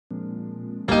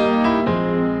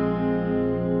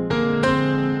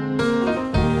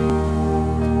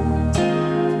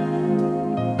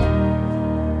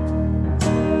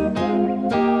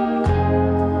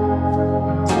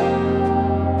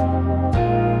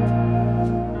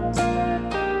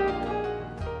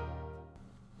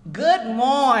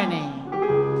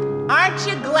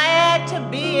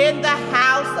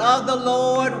of the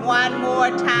Lord one more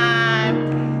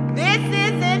time. This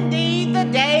is indeed the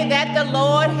day that the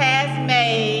Lord has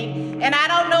made. And I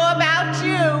don't know about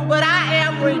you, but I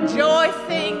am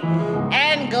rejoicing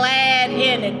and glad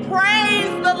in it.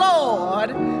 Praise the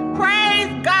Lord.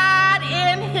 Praise God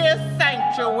in his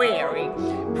sanctuary.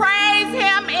 Praise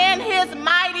him in his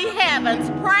mighty heavens.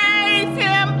 Praise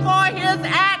him for his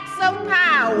acts of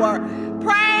power.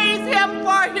 Praise him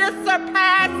for his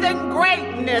surpassing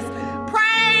greatness.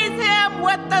 Praise him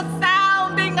with the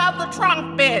sounding of the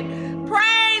trumpet.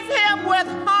 Praise him with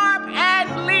harp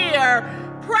and lyre.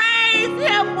 Praise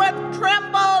him with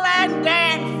tremble and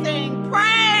dancing.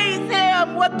 Praise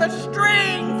him with the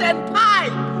strings and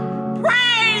pipe.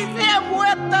 Praise him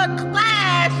with the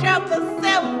clash of the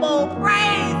cymbal.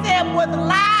 Praise him with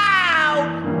loud,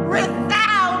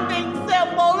 resounding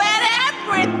cymbal. Let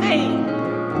everything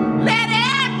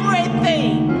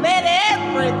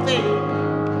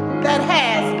that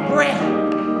has breath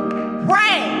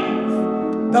praise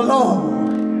the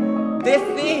Lord. This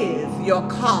is your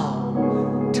call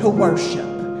to worship.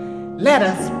 Let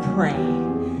us pray.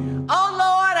 Oh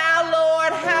Lord, our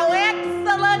Lord, how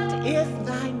excellent is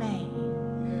thy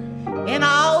name in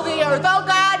all the earth. Oh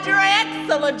God, you're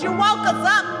excellent. You woke us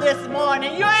up this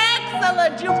morning. You're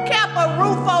excellent. You've kept a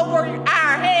roof over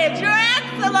our heads. You're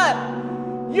excellent.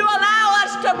 You allow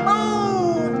us to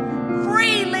move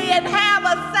freely and have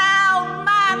a sound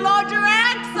mind. Lord, you're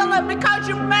excellent because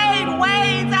you made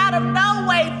ways out of no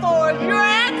way for us. You're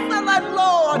excellent,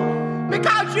 Lord,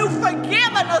 because you've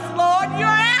forgiven us, Lord.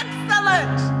 You're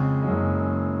excellent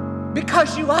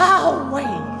because you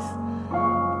always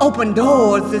open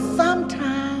doors that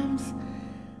sometimes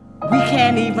we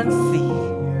can't even see.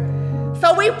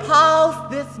 So we pause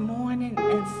this morning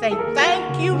and say,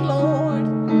 thank you, Lord,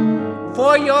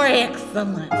 for your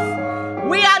excellence.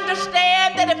 We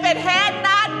understand that if it had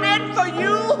not been for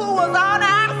you who was on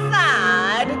our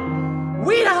side,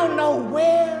 we don't know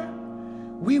where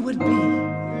we would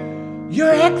be.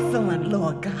 You're excellent,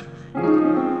 Lord God.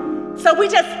 So we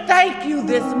just thank you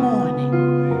this morning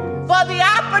for the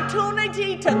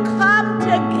opportunity to come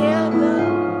together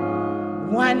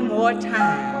one more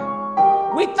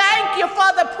time. We thank you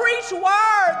for the preached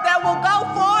word that will go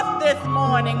forth this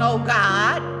morning, oh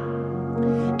God.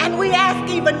 And we ask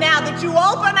even now that you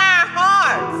open our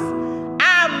hearts,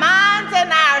 our minds,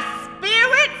 and our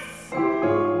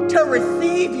spirits to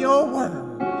receive your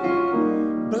word.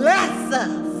 Bless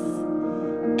us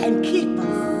and keep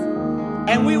us,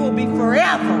 and we will be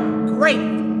forever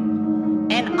grateful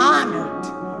and honored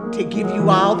to give you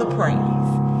all the praise.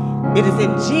 It is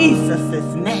in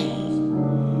Jesus'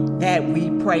 name that we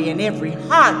pray, and every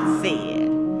heart said,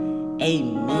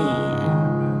 amen.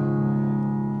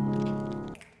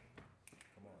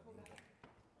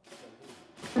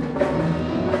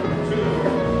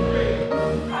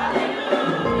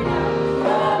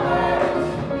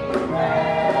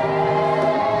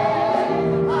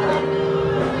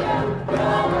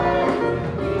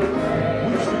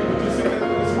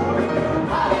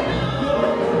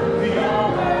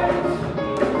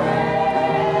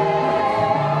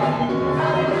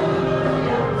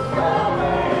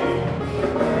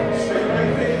 Stand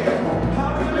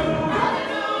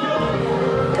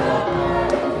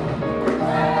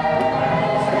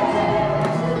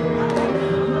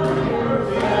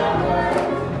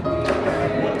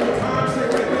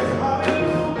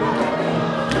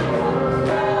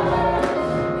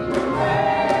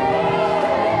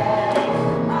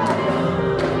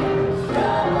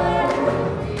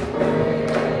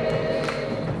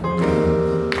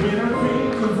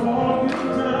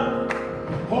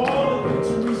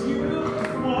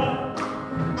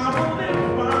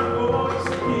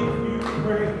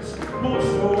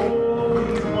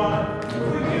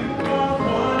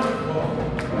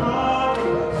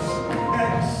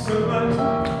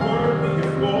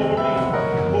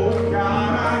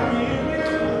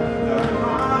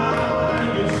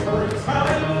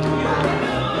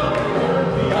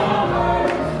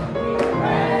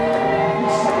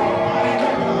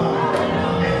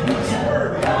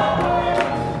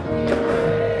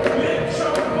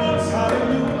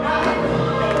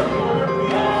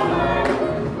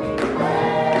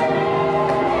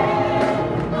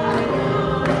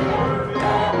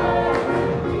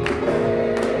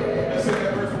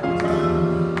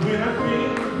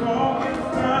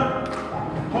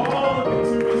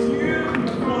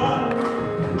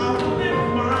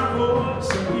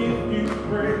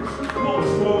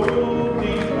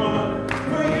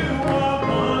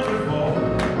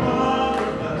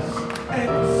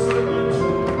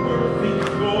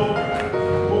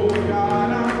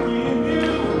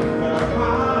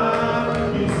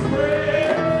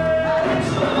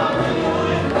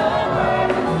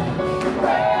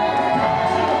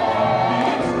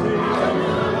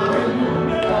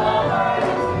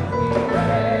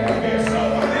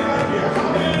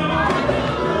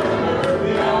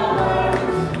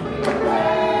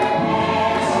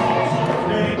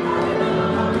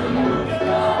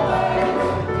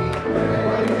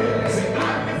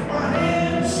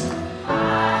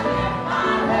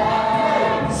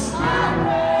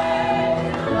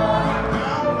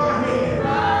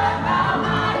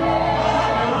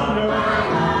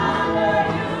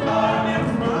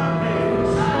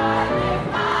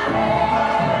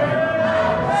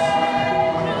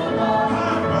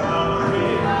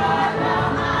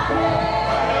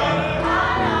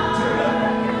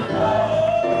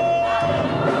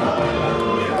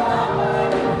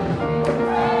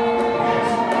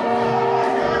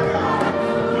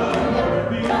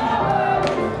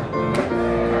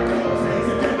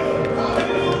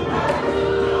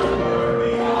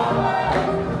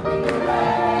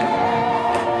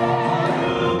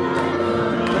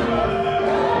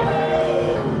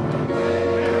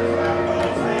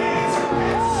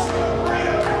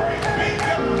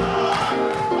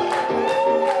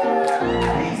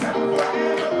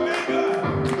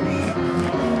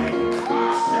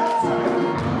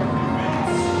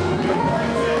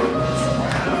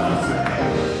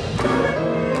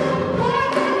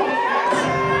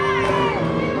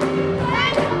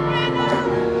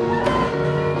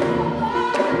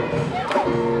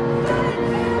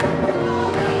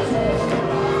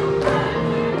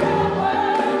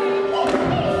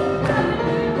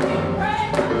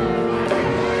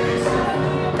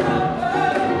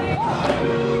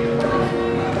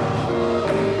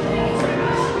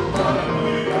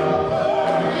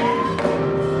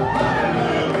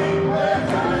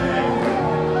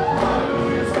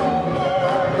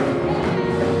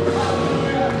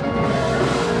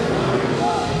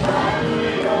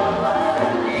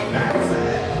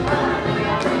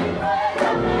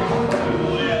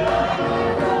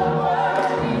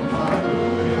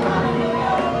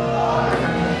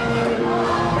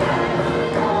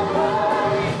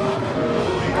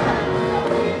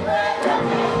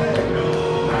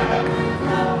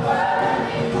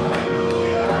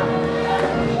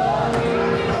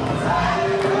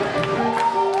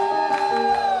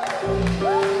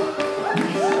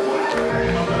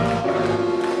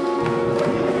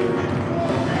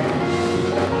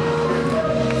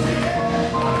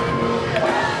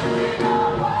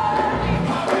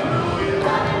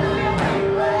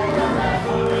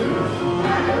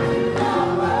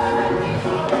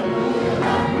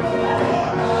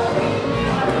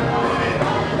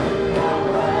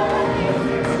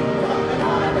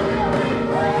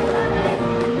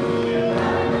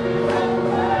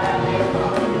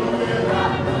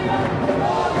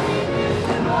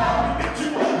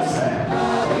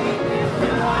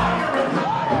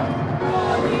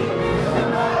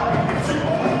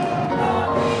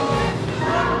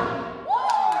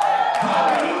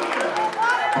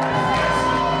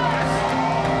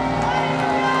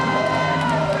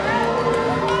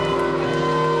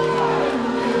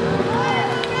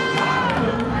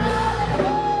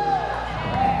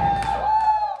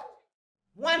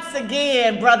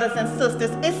again, brothers and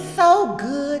sisters. It's so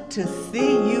good to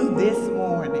see you this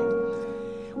morning.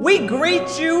 We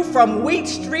greet you from Wheat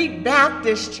Street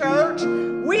Baptist Church.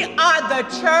 We are the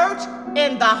church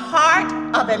in the heart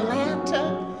of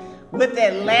Atlanta, with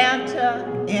Atlanta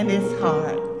in its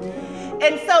heart.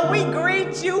 And so we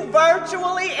greet you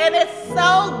virtually, and it's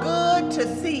so good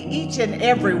to see each and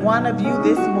every one of you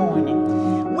this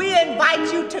morning. We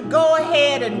invite you to go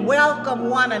ahead and welcome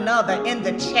one another in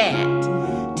the chat.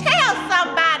 Tell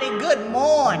somebody good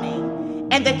morning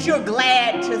and that you're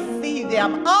glad to see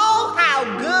them. Oh, how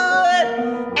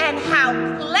good and how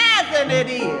pleasant it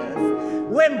is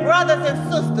when brothers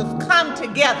and sisters come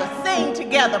together, sing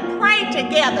together, pray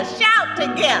together, shout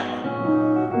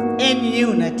together in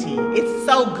unity. It's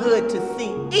so good to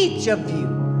see each of you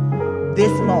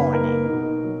this morning.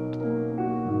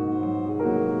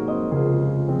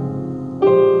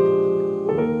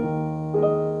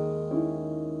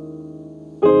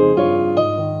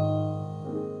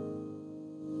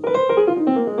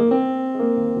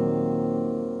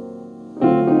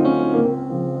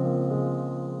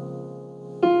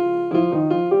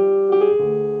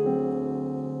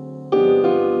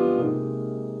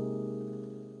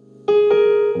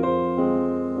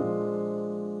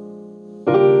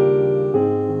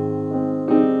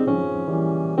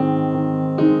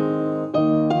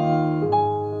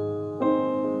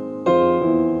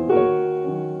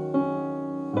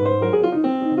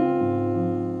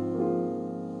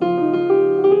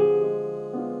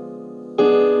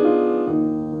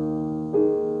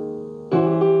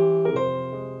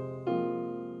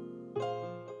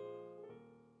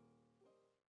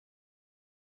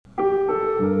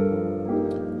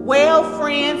 Well,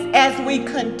 friends, as we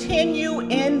continue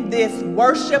in this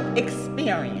worship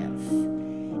experience,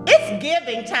 it's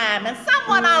giving time, and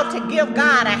someone ought to give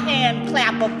God a hand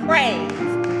clap of praise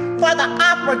for the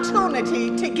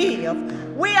opportunity to give.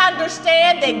 We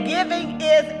understand that giving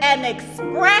is an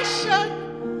expression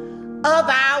of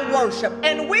our worship,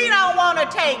 and we don't want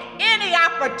to take any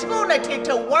opportunity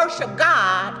to worship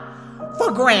God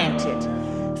for granted.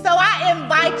 So I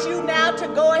invite you now to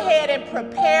go ahead and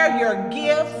prepare your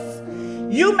gifts.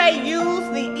 You may use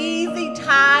the Easy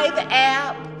Tithe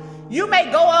app. You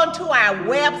may go onto our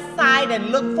website and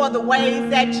look for the ways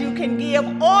that you can give,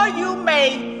 or you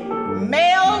may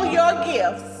mail your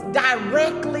gifts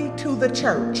directly to the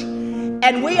church.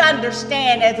 And we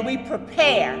understand as we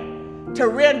prepare to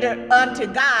render unto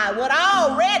God what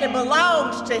already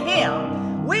belongs to Him,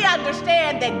 we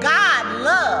understand that God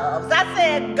loves, I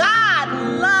said, God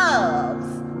loves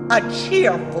a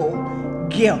cheerful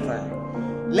giver.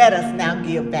 Let us now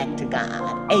give back to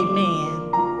God. Amen.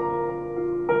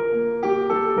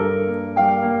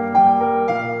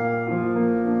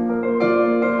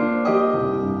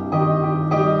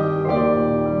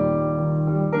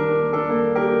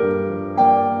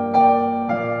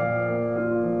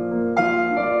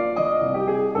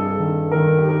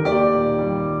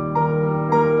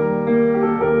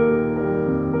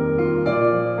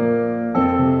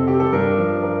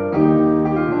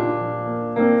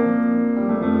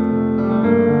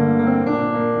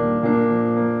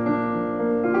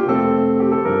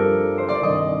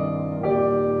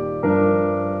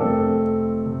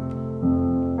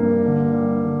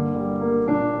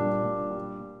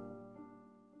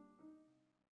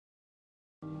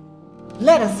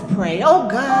 Let us pray. Oh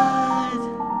God,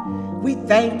 we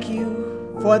thank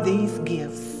you for these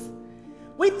gifts.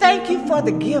 We thank you for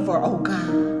the giver, oh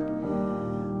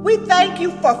God. We thank you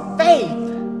for faith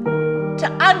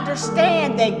to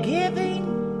understand that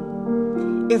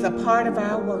giving is a part of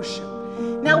our worship.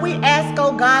 Now we ask,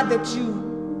 oh God, that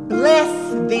you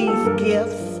bless these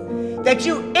gifts, that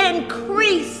you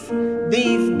increase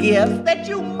these gifts, that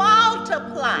you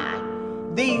multiply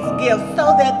these gifts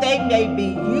so that they may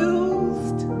be used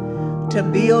to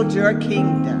build your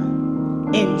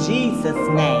kingdom. In Jesus'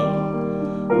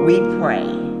 name we pray.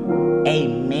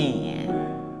 Amen.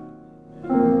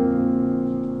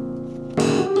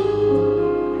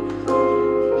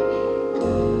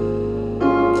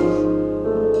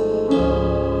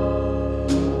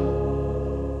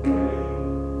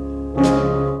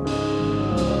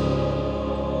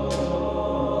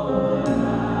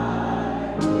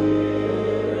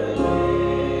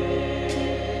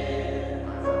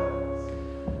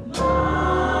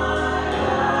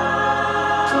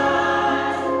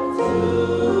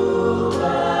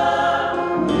 To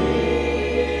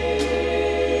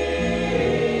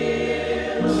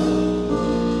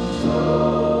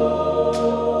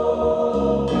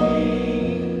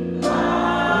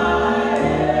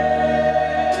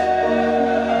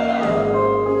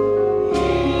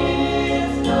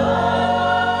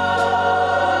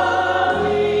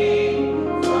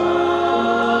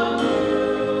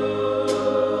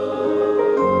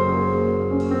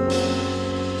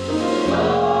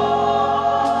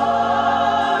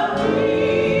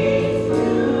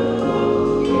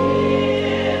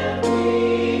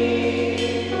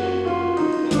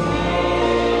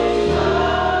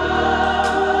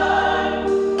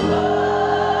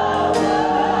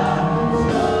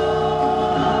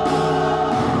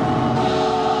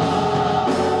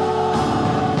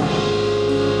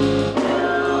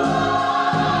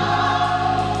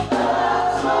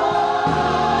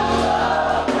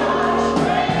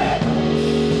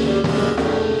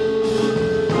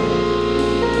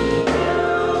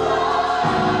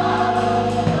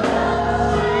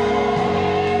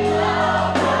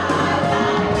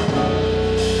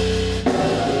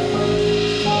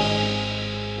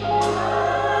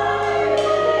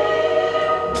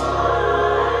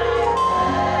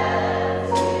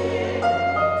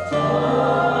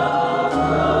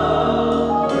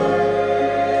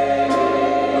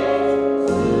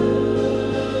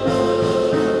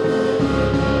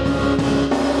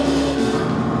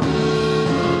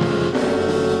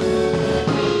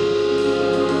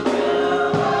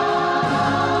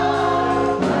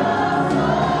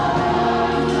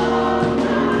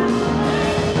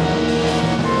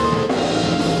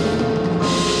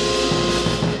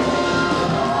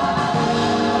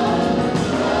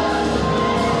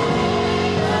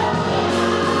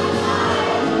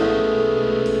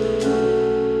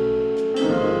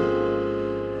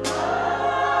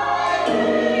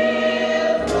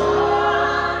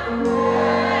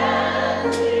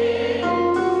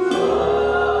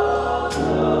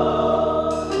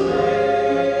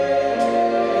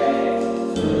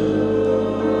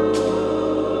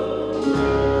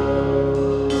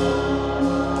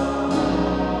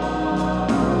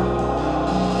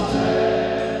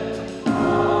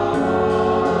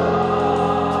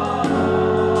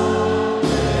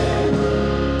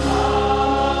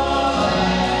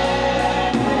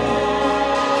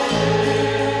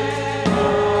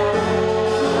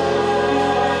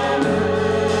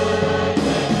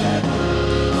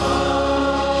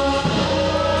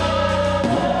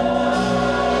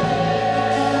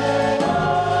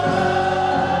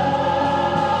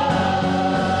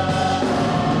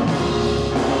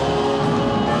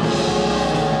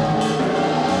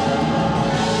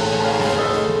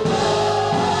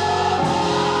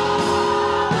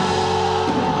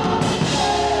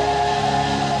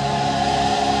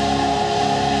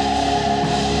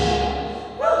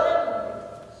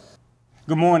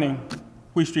Good morning,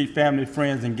 Wheat Street family,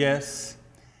 friends, and guests.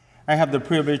 I have the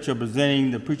privilege of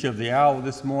presenting the preacher of the hour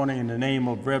this morning in the name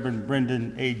of Reverend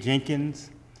Brendan A. Jenkins.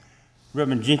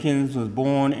 Reverend Jenkins was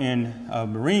born in a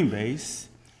Marine base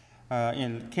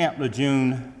in Camp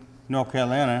Lejeune, North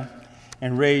Carolina,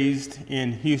 and raised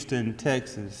in Houston,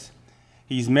 Texas.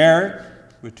 He's married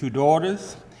with 2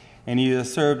 daughters, and he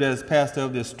has served as pastor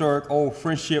of the historic Old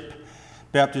Friendship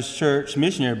Baptist Church,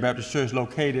 Missionary Baptist Church,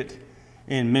 located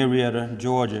in Marietta,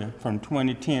 Georgia, from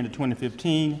 2010 to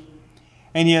 2015.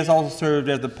 And he has also served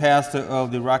as the pastor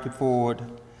of the Rocky Ford,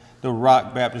 the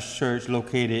Rock Baptist Church,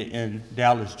 located in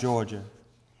Dallas, Georgia.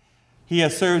 He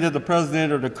has served as the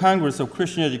president of the Congress of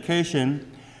Christian Education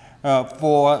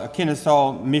for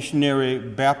Kennesaw Missionary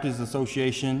Baptist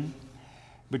Association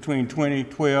between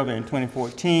 2012 and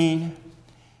 2014.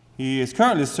 He is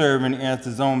currently serving as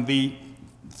the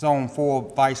Zone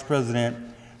 4 Vice President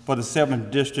for the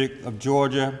 7th District of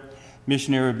Georgia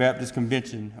Missionary Baptist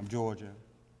Convention of Georgia.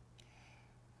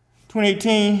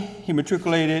 2018, he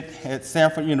matriculated at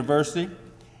Sanford University,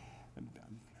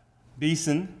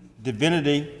 Beeson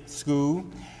Divinity School.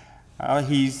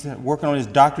 He's working on his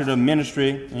doctorate of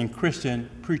ministry in Christian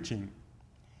preaching.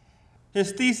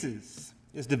 His thesis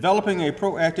is developing a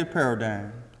proactive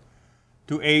paradigm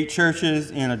to aid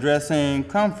churches in addressing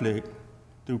conflict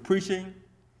through preaching,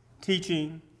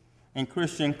 teaching, and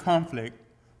Christian conflict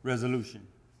resolution.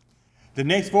 The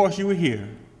next voice you will hear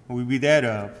will be that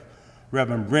of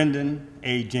Reverend Brendan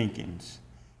A. Jenkins.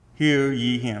 Hear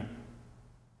ye him.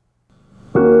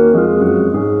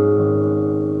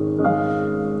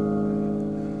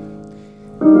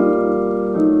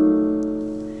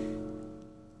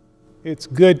 It's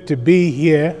good to be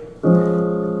here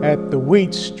at the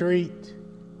Wheat Street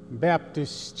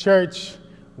Baptist Church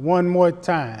one more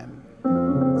time.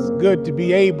 It's good to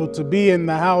be able to be in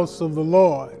the house of the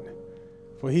Lord.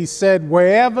 For he said,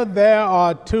 wherever there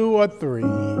are 2 or 3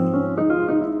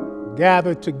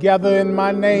 gathered together in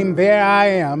my name, there I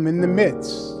am in the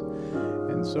midst.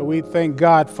 And so we thank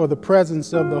God for the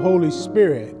presence of the Holy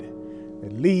Spirit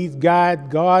that leads, guides,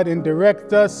 guard, and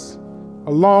directs us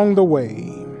along the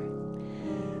way.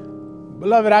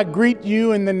 Beloved, I greet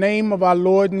you in the name of our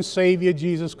Lord and Savior,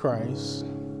 Jesus Christ,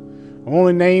 the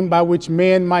only name by which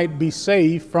men might be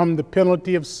saved from the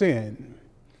penalty of sin.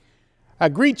 I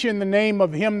greet you in the name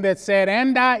of him that said,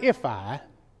 and if I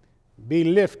be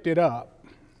lifted up,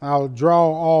 I'll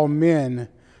draw all men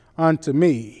unto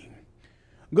me.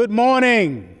 Good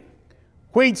morning,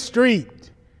 Wheat Street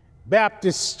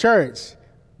Baptist Church,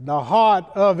 the heart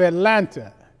of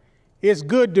Atlanta. It's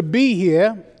good to be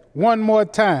here one more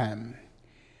time.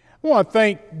 I want to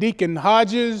thank Deacon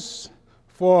Hodges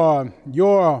for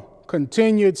your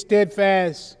continued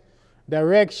steadfast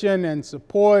direction and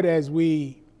support as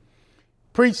we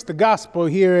preach the gospel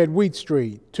here at Wheat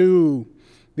Street. To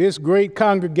this great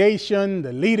congregation,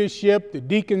 the leadership, the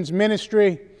deacons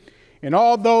ministry, and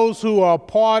all those who are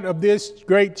part of this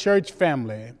great church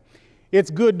family, it's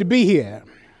good to be here.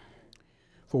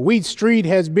 For Wheat Street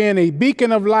has been a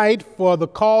beacon of light for the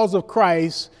cause of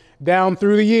Christ down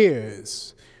through the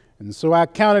years. And so I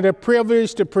count it a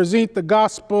privilege to present the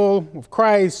gospel of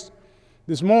Christ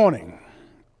this morning.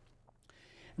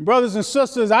 And brothers and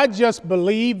sisters, I just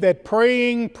believe that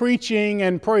praying, preaching,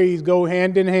 and praise go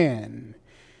hand in hand.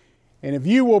 And if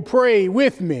you will pray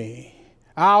with me,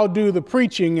 I'll do the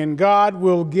preaching and God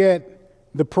will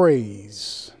get the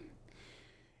praise.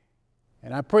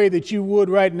 And I pray that you would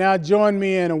right now join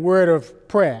me in a word of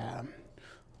prayer.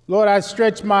 Lord, I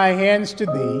stretch my hands to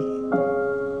thee,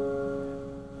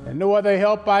 and no other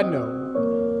help I know.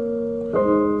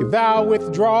 If thou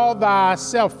withdraw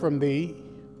thyself from thee,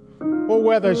 or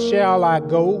whither shall I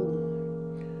go?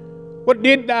 What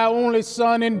did thy only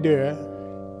Son endure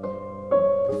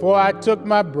before I took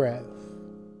my breath?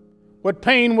 What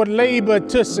pain, what labor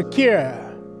to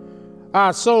secure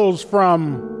our souls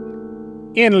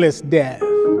from endless death?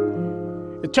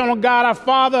 Eternal God, our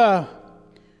Father,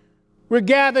 we're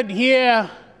gathered here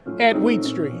at Wheat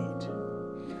Street,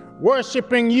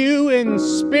 worshiping you in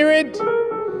spirit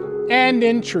and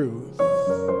in truth.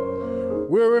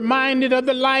 We're reminded of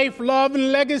the life, love,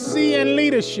 and legacy and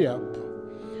leadership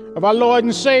of our Lord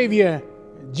and Savior,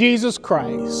 Jesus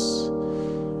Christ.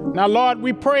 Now, Lord,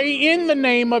 we pray in the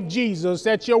name of Jesus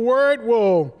that your word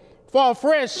will fall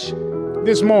fresh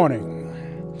this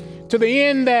morning, to the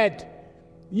end that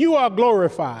you are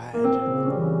glorified,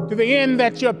 to the end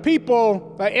that your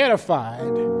people are edified,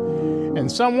 and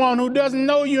someone who doesn't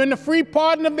know you in the free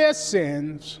pardon of their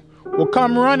sins will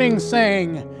come running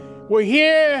saying, we'll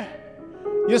hear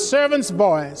your servant's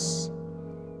voice,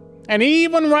 and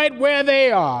even right where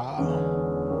they are,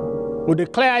 will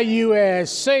declare you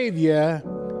as Savior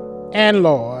and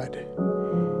Lord.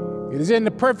 It is in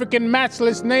the perfect and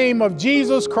matchless name of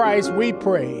Jesus Christ we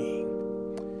pray.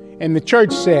 And the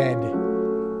church said,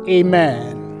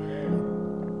 Amen.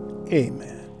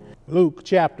 Amen. Luke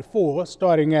chapter 4,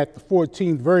 starting at the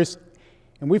 14th verse,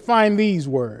 and we find these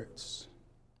words.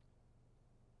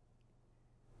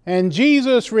 And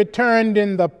Jesus returned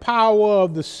in the power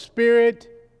of the Spirit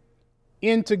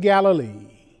into Galilee.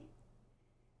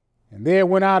 And there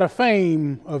went out a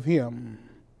fame of him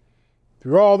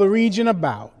through all the region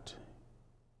about.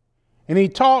 And he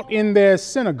taught in their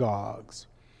synagogues,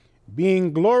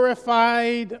 being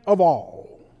glorified of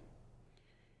all.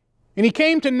 And he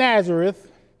came to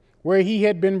Nazareth, where he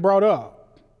had been brought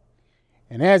up.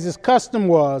 And as his custom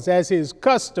was,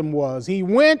 he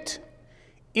went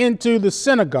into the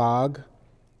synagogue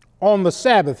on the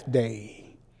Sabbath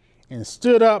day, and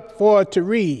stood up for to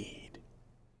read.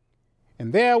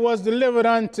 And there was delivered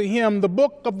unto him the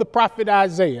book of the prophet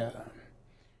Isaiah.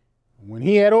 When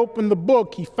he had opened the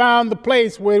book, he found the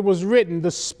place where it was written, The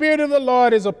Spirit of the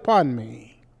Lord is upon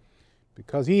me,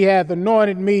 because he hath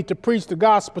anointed me to preach the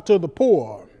gospel to the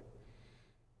poor.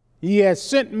 He has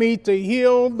sent me to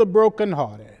heal the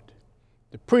brokenhearted,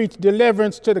 to preach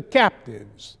deliverance to the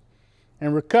captives,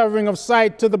 and recovering of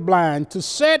sight to the blind, to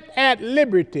set at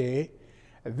liberty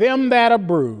them that are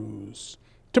bruised,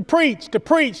 to preach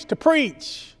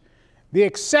the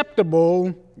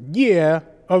acceptable year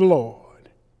of the Lord.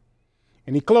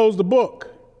 And he closed the book,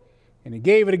 and he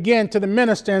gave it again to the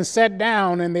minister, and sat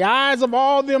down, and the eyes of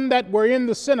all them that were in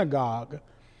the synagogue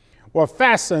were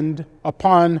fastened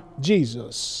upon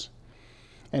Jesus.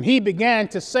 And he began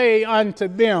to say unto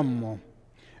them,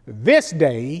 This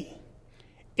day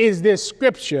is this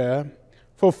scripture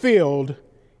fulfilled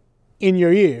in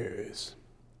your ears.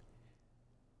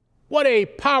 What a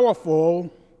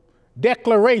powerful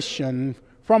declaration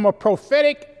from a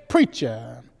prophetic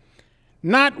preacher.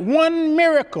 Not one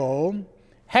miracle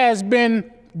has been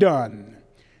done.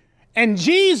 And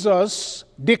Jesus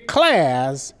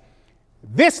declares,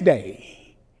 This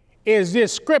day is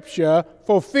this scripture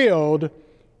fulfilled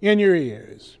in your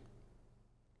ears.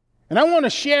 And I want to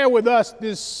share with us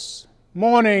this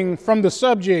morning from the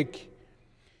subject,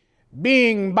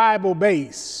 being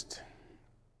Bible-based.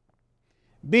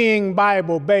 Being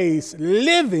Bible-based,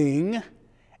 living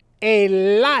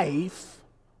a life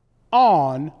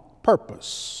on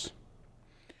purpose.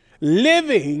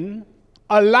 Living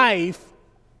a life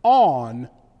on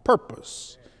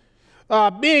purpose.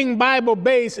 Being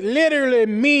Bible-based literally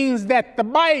means that the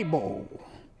Bible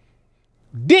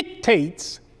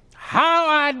dictates how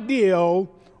I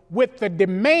deal with the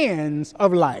demands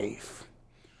of life.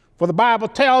 For the Bible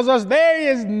tells us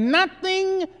there is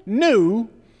nothing new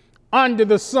under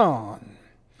the sun.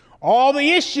 All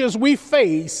the issues we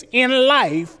face in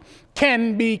life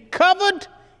can be covered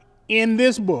in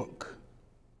this book.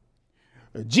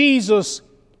 Jesus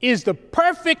is the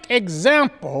perfect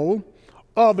example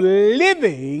of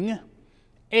living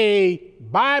a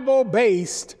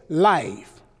Bible-based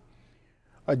life.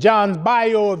 John's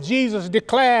bio of Jesus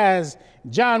declares,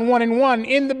 John 1:1,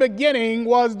 in the beginning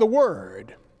was the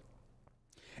Word,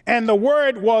 and the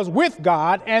Word was with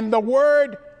God, and the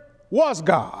Word was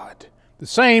God. The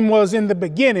same was in the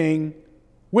beginning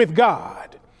with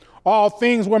God. All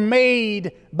things were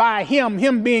made by him,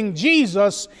 him being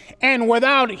Jesus, and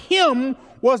without him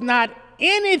was not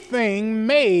anything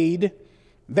made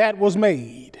that was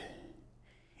made.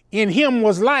 In him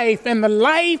was life, and the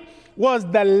life was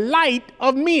the light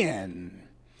of men.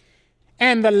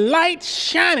 And the light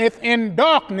shineth in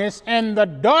darkness, and the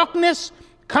darkness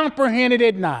comprehended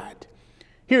it not.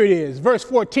 Here it is, verse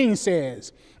 14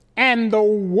 says, And the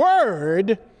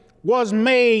Word was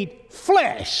made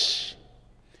flesh,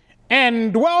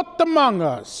 and dwelt among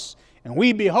us, and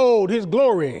we behold his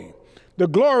glory, the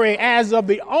glory as of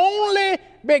the only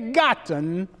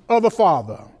begotten of the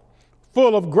Father,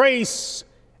 full of grace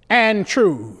and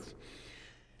truth.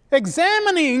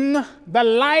 Examining the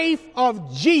life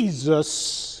of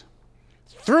Jesus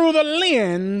through the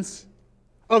lens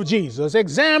of Jesus,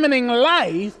 examining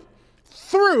life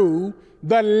through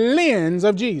the lens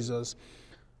of Jesus.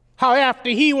 How after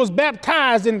he was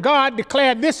baptized and God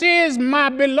declared, This is my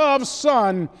beloved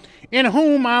Son, in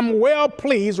whom I'm well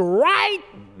pleased, right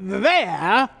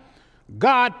there,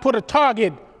 God put a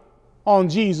target on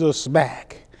Jesus'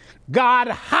 back. God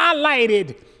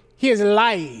highlighted his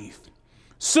life.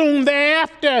 Soon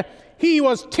thereafter, he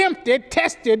was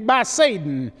tested by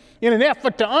Satan in an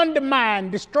effort to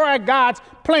undermine, destroy God's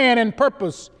plan and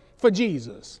purpose for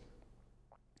Jesus.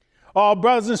 All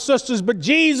brothers and sisters, but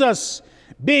Jesus,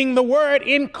 being the Word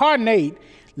incarnate,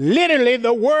 literally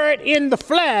the Word in the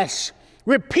flesh,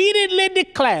 repeatedly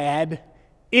declared,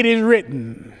 "It is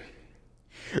written."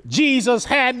 Jesus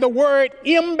had the Word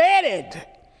embedded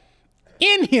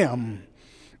in him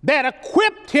that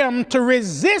equipped him to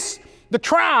resist the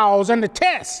trials and the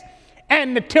tests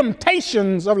and the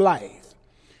temptations of life.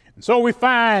 And so we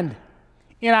find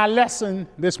in our lesson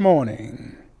this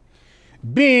morning,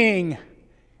 being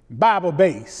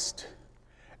Bible-based,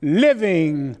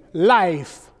 living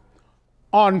life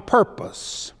on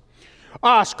purpose.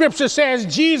 Scripture says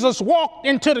Jesus walked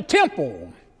into the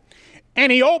temple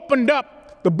and he opened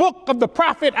up the book of the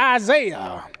prophet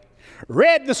Isaiah,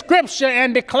 read the scripture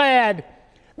and declared,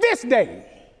 "This day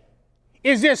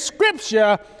is this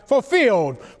scripture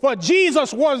fulfilled." For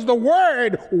Jesus was the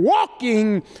Word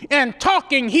walking and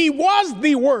talking. He was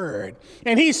the Word.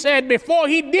 And he said before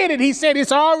he did it, he said,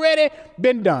 "It's already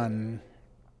been done."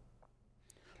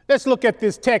 Let's look at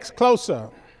this text closer.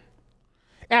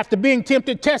 After being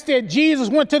tempted, tested, Jesus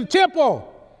went to the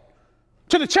temple,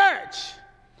 to the church.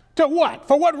 To what?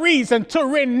 For what reason? To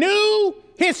renew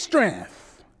his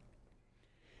strength.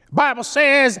 The Bible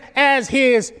says, as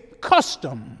his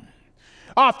custom.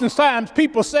 Oftentimes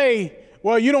people say,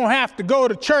 well, you don't have to go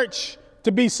to church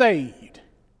to be saved.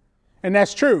 And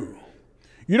that's true.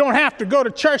 You don't have to go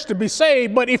to church to be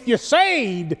saved, but if you're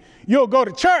saved, you'll go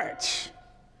to church.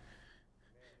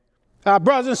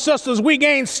 Brothers and sisters, we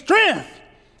gain strength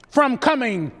from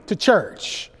coming to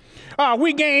church.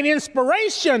 We gain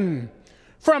inspiration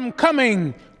from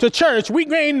coming to church. We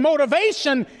gain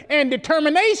motivation and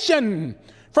determination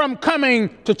from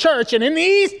coming to church. And in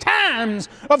these times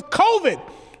of COVID,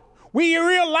 we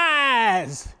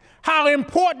realize how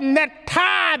important that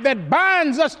tie that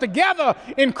binds us together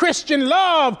in Christian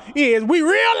love is. We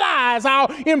realize how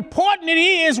important it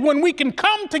is when we can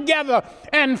come together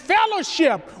and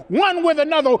fellowship one with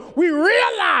another. We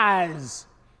realize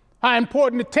how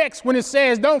important the text when it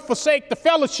says, "Don't forsake the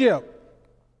fellowship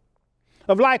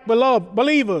of like beloved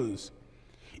believers."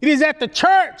 It is at the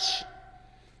church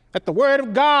that the Word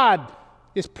of God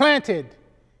is planted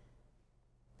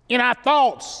in our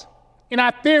thoughts, in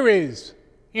our theories,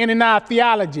 and in our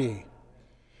theology.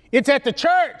 It's at the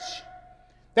church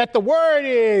that the Word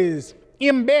is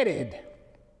embedded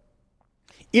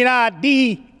in our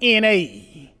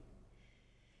DNA.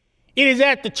 It is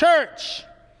at the church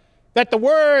that the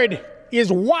Word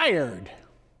is wired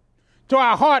to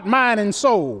our heart, mind, and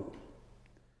soul.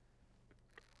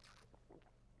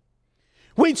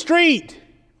 Wheat Street,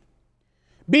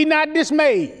 be not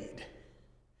dismayed.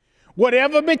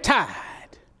 Whatever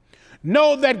betide,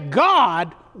 know that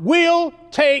God will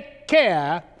take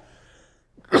care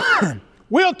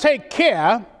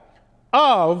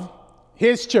of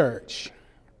his church.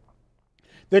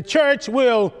 The church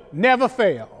will never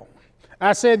fail.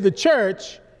 I said the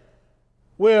church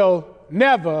will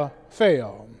never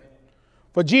fail.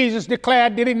 For Jesus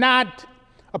declared, did he not,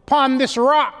 "Upon this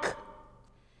rock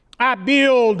I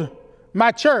build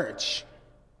my church,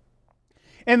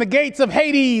 and the gates of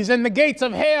Hades and the gates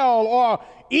of hell," or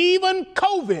even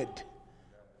COVID,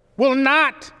 "will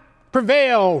not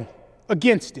prevail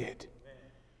against it."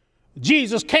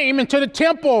 Jesus came into the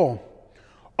temple,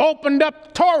 opened up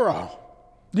the Torah,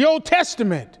 the Old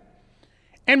Testament,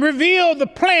 and revealed the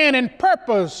plan and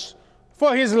purpose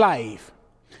for his life.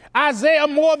 Isaiah,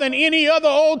 more than any other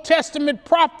Old Testament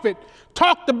prophet,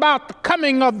 talked about the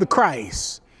coming of the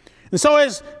Christ. And so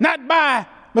it's not by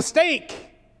mistake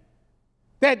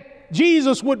that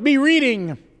Jesus would be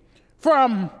reading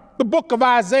from the book of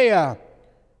Isaiah.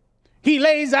 He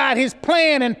lays out his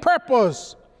plan and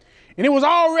purpose, and it was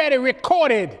already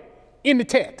recorded in the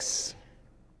text.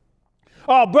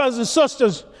 Oh, brothers and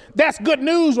sisters, that's good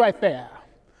news right there.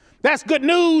 That's good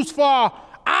news, for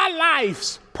our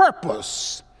life's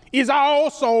purpose is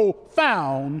also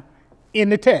found in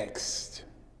the text,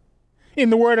 in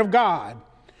the Word of God.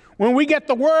 When we get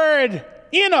the Word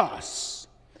in us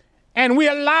and we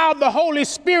allow the Holy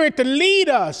Spirit to lead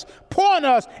us, point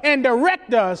us, and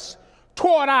direct us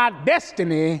toward our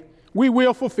destiny, we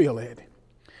will fulfill it.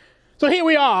 So here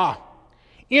we are.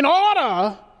 In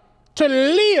order to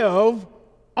live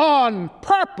on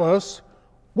purpose,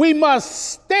 we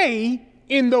must stay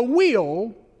in the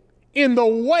will, in the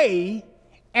way,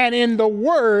 and in the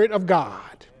Word of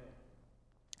God,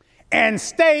 and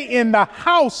stay in the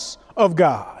house of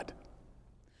God.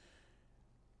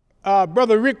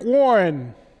 Brother Rick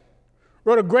Warren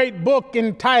wrote a great book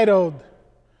entitled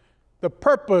The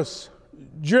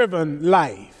Purpose-Driven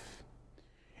Life,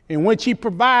 in which he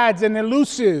provides an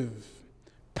elusive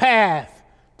path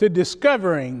to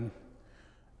discovering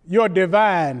your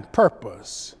divine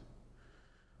purpose.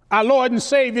 Our Lord and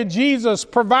Savior Jesus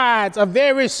provides a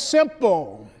very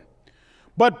simple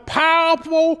but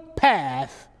powerful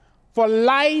path for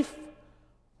life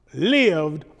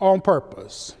lived on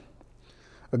purpose.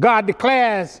 God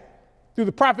declares through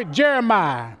the prophet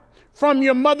Jeremiah, "From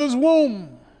your mother's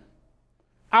womb,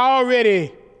 I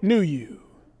already knew you."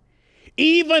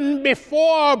 Even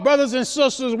before, brothers and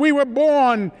sisters, we were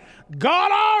born,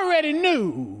 God already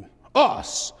knew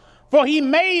us, for he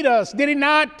made us, did he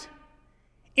not?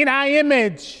 In our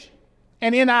image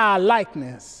and in our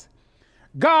likeness.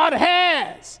 God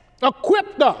has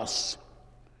equipped us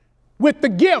with the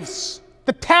gifts,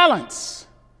 the talents,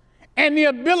 and the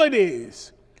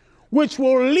abilities which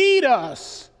will lead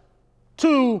us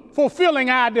to fulfilling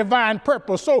our divine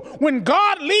purpose. So when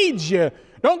God leads you,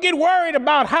 don't get worried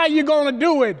about how you're going to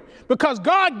do it, because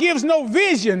God gives no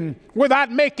vision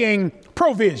without making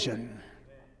provision.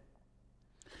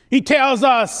 He tells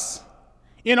us,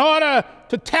 in order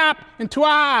to tap into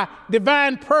our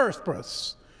divine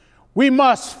purpose, we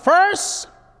must first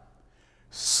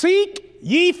seek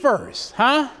ye first,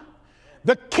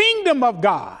 the kingdom of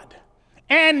God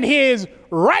and his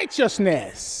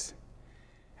righteousness.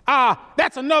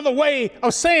 That's another way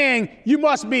of saying you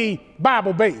must be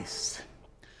Bible-based.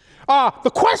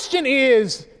 The question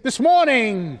is, this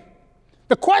morning,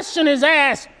 the question is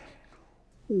asked,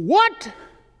 what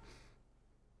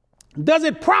does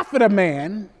it profit a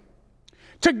man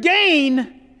to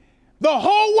gain the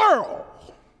whole world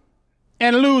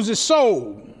and lose his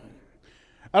soul?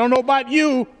 I don't know about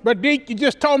you, but Deke, you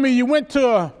just told me you went to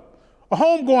a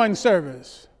homegoing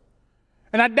service.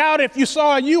 And I doubt if you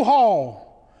saw a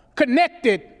U-Haul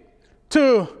connected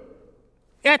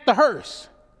at the hearse.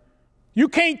 You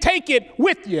can't take it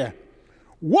with you.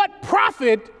 What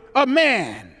profit a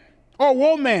man or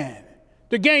woman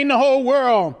to gain the whole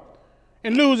world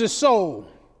and lose his soul?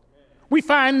 We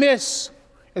find this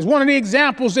as one of the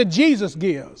examples that Jesus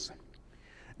gives.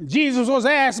 Jesus was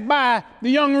asked by the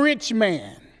young rich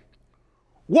man,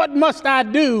 "What must I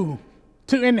do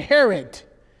to inherit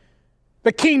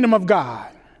the kingdom of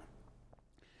God?"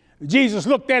 Jesus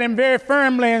looked at him very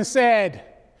firmly and said,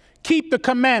 "Keep the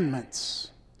commandments."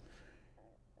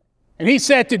 And he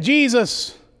said to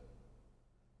Jesus,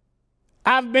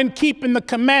 "I've been keeping the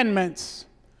commandments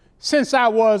since I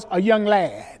was a young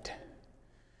lad."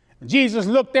 Jesus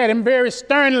looked at him very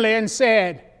sternly and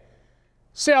said,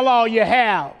 "Sell all you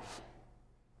have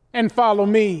and follow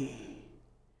me."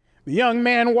 The young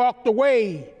man walked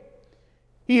away.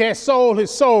 He had sold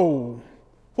his soul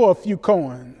for a few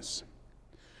coins.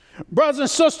 Brothers and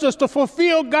sisters, to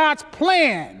fulfill God's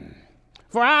plan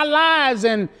for our lives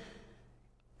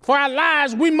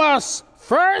we must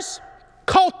first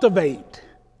cultivate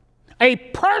a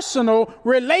personal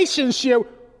relationship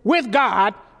with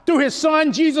God through his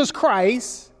son, Jesus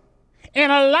Christ,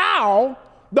 and allow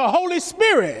the Holy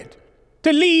Spirit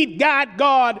to lead, guide,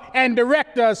 God, and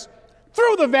direct us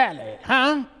through the valley,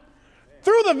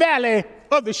 through the valley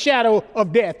of the shadow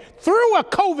of death, through a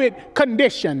COVID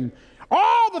condition,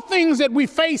 all the things that we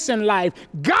face in life.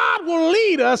 God will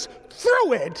lead us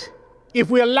through it if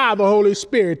we allow the Holy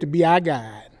Spirit to be our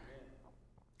guide.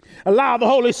 Allow the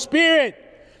Holy Spirit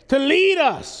to lead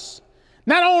us,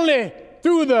 not only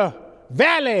through the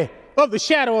valley of the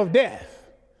shadow of death,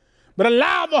 but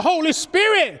allow the Holy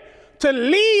Spirit to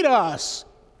lead us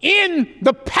in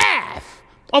the path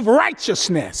of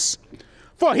righteousness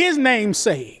for his name's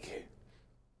sake.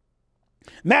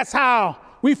 That's how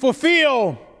we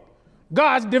fulfill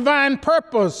God's divine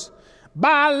purpose,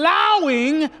 by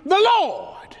allowing the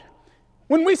Lord.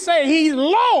 When we say he's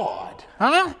Lord,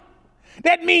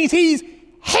 that means he's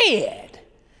head.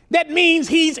 That means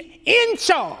he's in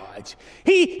charge.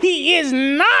 He is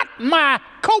not my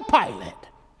co-pilot,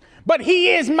 but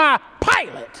he is my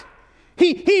pilot.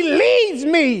 He leads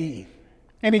me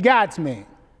and he guides me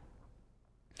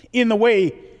in the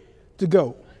way to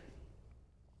go.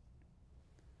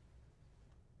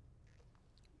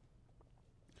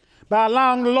 By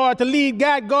allowing the Lord to lead,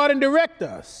 guide, God, and direct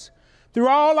us through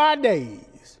all our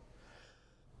days.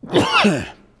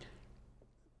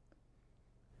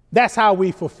 That's how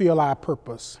we fulfill our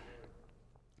purpose.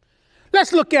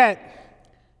 Let's look at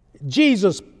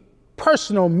Jesus'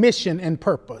 personal mission and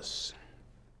purpose.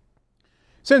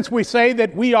 Since we say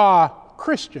that we are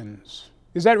Christians,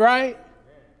 is that right?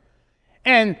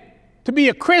 And to be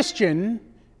a Christian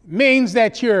means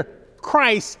that you're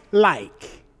Christ-like.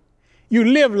 You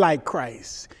live like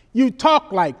Christ. You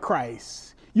talk like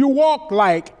Christ. You walk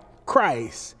like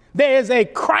Christ. There is a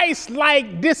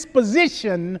Christ-like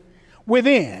disposition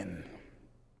within.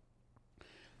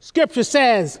 Scripture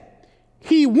says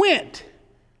he went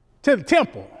to the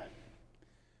temple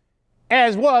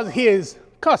as was his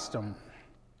custom.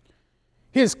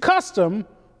 His custom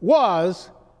was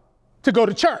to go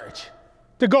to church,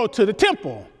 to go to the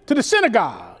temple, to the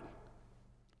synagogue,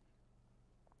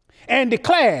 and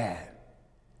declare.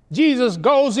 Jesus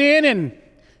goes in and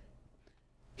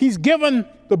he's given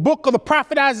the book of the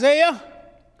prophet Isaiah,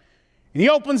 and he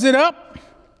opens it up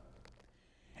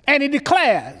and he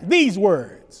declares these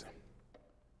words.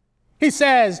 He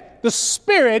says, "The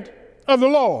Spirit of the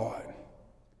Lord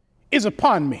is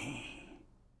upon me,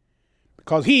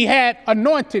 because he had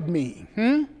anointed me.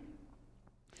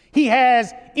 He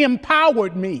has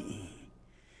empowered me.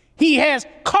 He has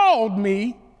called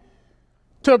me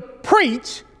to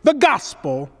preach the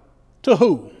gospel to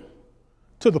who?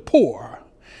 To the poor.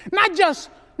 Not just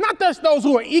those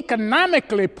who are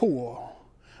economically poor,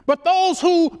 but those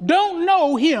who don't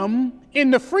know him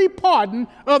in the free pardon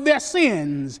of their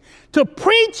sins, to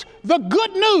preach the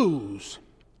good news."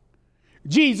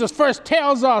 Jesus first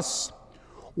tells us,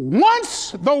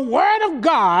 once the word of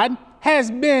God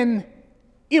has been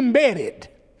embedded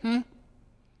in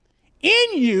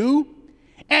you,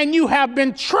 and you have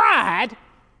been tried,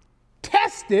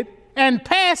 tested, and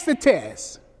passed the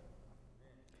test,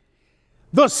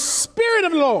 the Spirit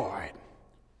of the Lord,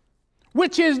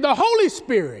 which is the Holy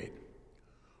Spirit,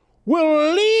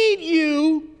 will lead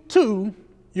you to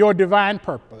your divine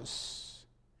purpose.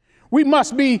 We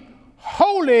must be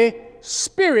Holy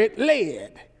Spirit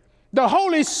led. The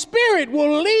Holy Spirit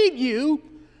will lead you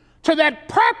to that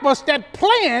purpose, that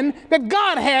plan that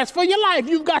God has for your life.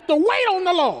 You've got to wait on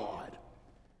the Lord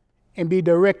and be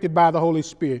directed by the Holy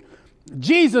Spirit.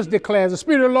 Jesus declares, "The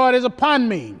Spirit of the Lord is upon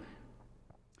me,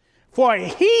 for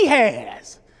he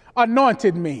has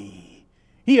anointed me."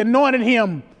 He anointed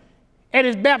him at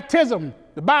his baptism.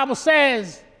 The Bible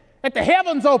says that the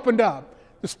heavens opened up.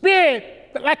 The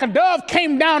Spirit, like a dove,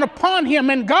 came down upon him,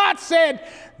 and God said,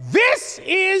 "This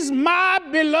is my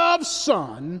beloved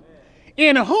Son,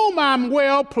 in whom I'm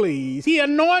well pleased." He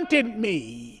anointed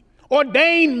me,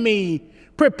 ordained me,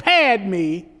 prepared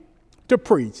me to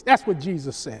preach. That's what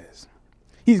Jesus says.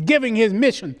 He's giving his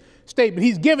mission statement.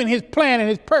 He's giving his plan and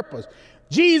his purpose.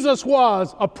 Jesus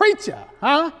was a preacher,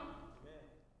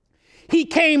 He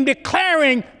came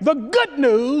declaring the good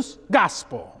news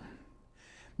gospel,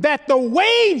 that the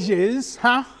wages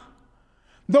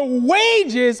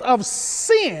of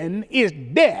sin is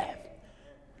death.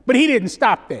 But he didn't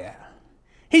stop there.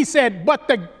 He said, but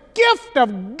the gift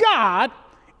of God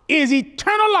is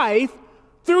eternal life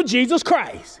through Jesus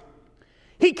Christ.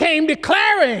 He came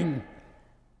declaring,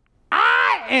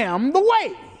 I am the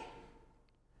way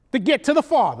to get to the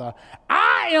Father.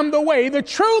 I am the way, the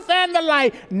truth, and the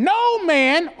life. No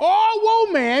man or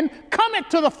woman cometh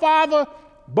to the Father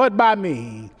but by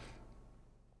me.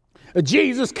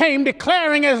 Jesus came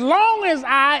declaring, as long as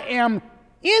I am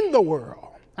in the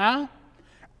world, I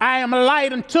am a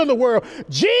light unto the world.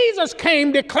 Jesus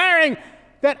came declaring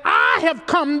that I have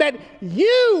come that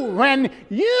you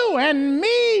and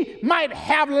me might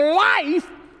have life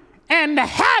and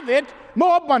have it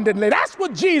more abundantly. That's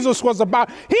what Jesus was about.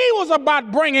 He was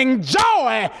about bringing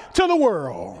joy to the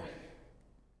world.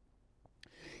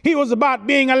 He was about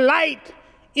being a light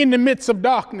in the midst of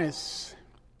darkness.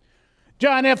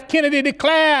 John F. Kennedy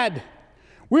declared,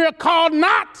 we are called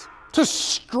not to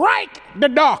strike the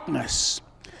darkness,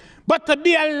 but to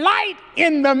be a light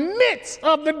in the midst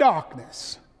of the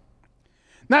darkness.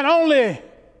 Not only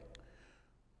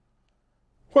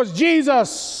was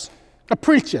Jesus a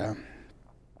preacher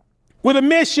with a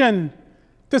mission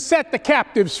to set the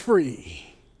captives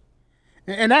free,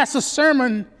 and that's a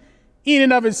sermon in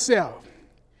and of itself.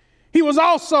 He was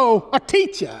also a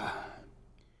teacher.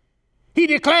 He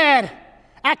declared,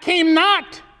 I came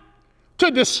not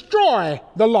to destroy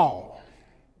the law,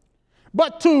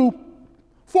 but to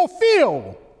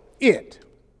fulfill it.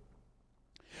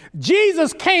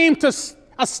 Jesus came to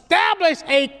establish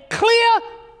a clear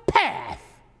path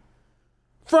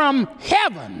from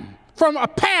heaven, from a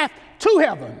path to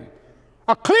heaven,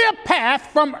 a clear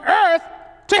path from earth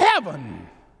to heaven.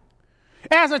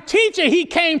 As a teacher, he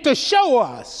came to show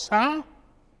us a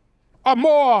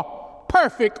more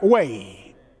perfect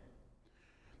way.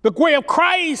 The way of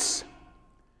Christ,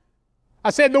 I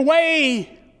said the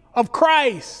way of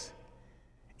Christ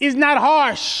is not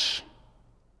harsh.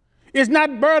 It's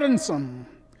not burdensome.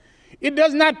 It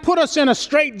does not put us in a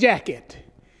straitjacket.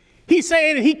 He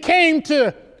said he came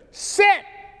to set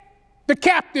the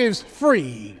captives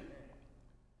free.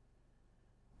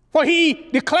 For he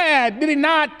declared, did he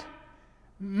not,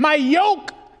 my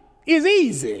yoke is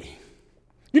easy.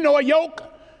 You know a yoke?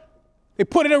 They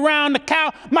put it around the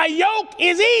cow. My yoke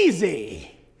is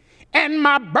easy and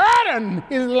my burden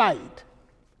is light.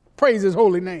 Praise his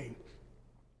holy name.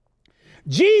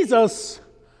 Jesus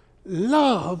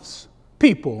loves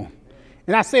people.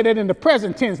 And I say that in the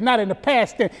present tense, not in the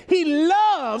past tense. He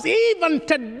loves, even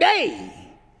today,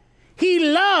 he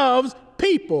loves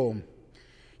people.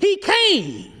 He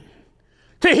came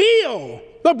to heal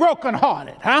the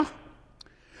brokenhearted,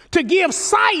 to give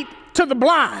sight to the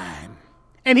blind.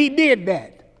 And he did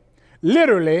that,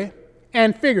 literally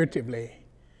and figuratively.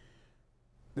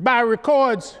 The Bible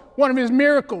records one of his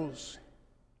miracles.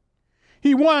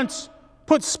 He once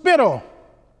put spittle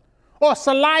or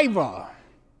saliva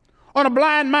on a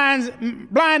blind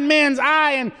man's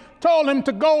eye and told him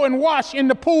to go and wash in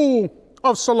the pool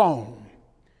of Siloam.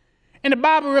 And the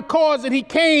Bible records that he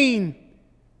came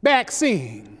back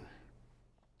seeing.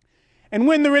 And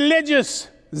when the religious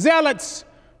zealots,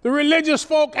 the religious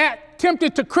folk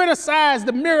attempted to criticize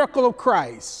the miracle of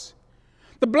Christ,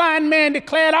 the blind man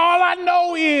declared, all I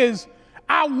know is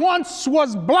I once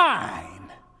was blind,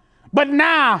 but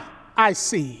now I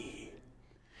see.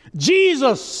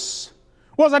 Jesus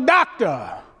was a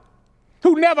doctor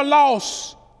who never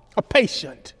lost a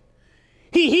patient.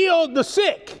 He healed the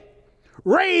sick,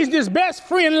 raised his best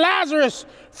friend Lazarus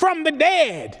from the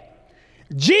dead.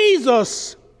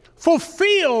 Jesus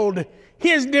fulfilled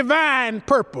his divine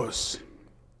purpose.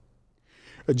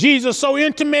 Jesus so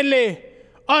intimately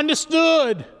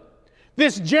understood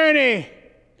this journey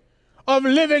of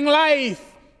living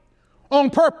life on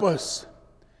purpose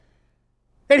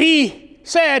that he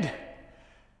said,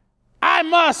 I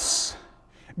must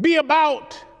be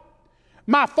about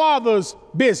my Father's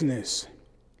business.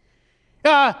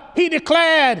 He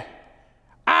declared,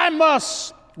 I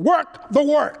must work the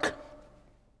work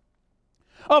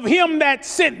of him that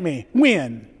sent me.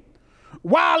 When?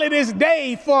 While it is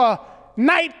day, for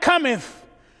night cometh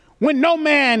when no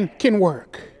man can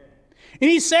work. And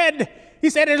he said,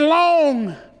 as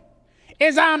long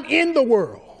as I'm in the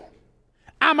world,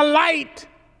 I'm a light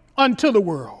unto the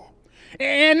world.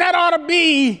 And that ought to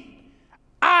be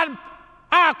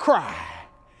our cry.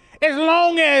 As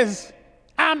long as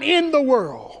I'm in the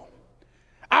world,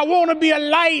 I want to be a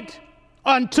light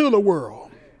unto the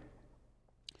world.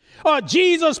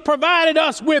 Jesus provided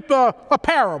us with a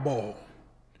parable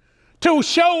to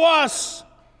show us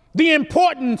the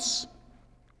importance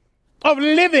of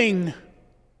living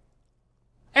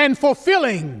and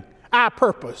fulfilling our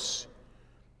purpose.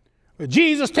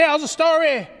 Jesus tells a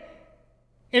story,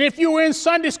 and if you were in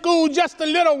Sunday school just a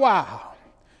little while,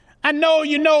 I know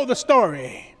you know the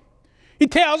story. He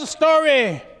tells a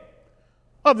story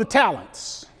of the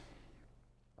talents.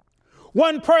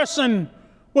 One person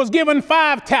was given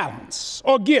 5 talents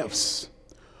or gifts.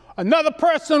 Another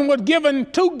person was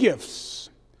given 2 gifts.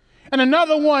 And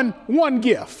another one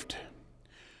gift.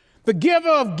 The giver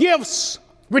of gifts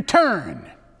returned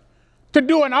to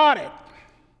do an audit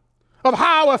of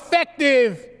how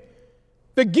effective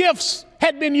the gifts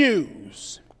had been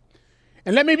used.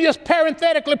 And let me just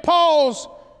parenthetically pause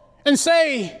and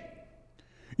say,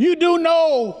 you do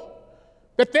know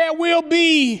that there will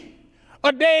be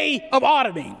a day of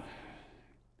auditing.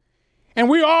 And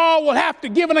we all will have to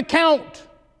give an account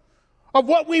of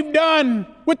what we've done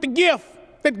with the gift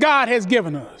that God has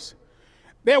given us.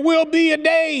 There will be a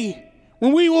day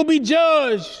when we will be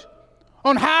judged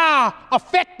on how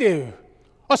effective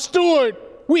a steward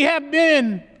we have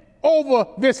been over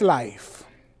this life.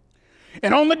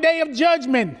 And on the day of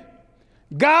judgment,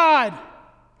 God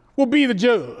will be the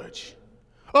judge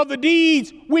of the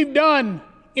deeds we've done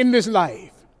in this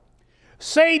life.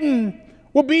 Satan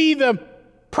will be the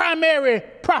primary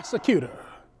prosecutor.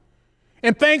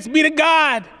 And thanks be to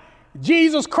God,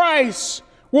 Jesus Christ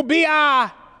will be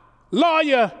our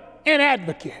lawyer and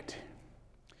advocate.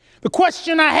 The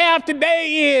question I have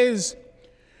today is,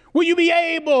 will you be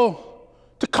able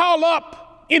to call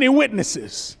up any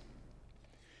witnesses?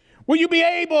 Will you be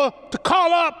able to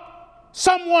call up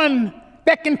someone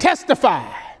that can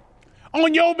testify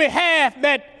on your behalf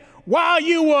that while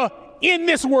you were in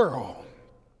this world,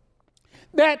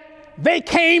 that they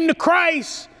came to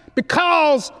Christ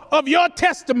because of your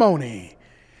testimony,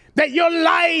 that your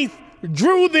life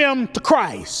drew them to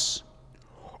Christ?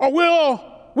 Or will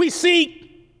we seek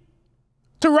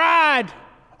to ride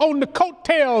on the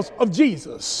coattails of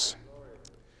Jesus?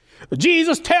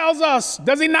 Jesus tells us,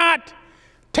 does he not,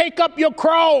 take up your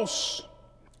cross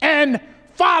and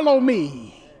follow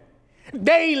me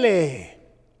daily?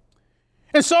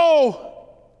 And so,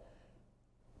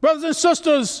 brothers and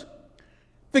sisters,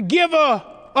 the giver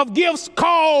of gifts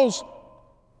calls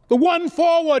the one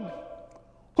forward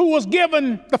who was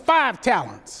given the 5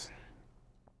 talents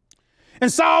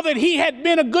and saw that he had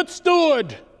been a good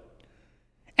steward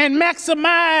and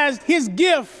maximized his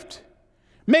gift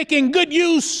making good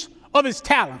use of his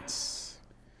talents.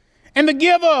 And the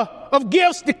giver of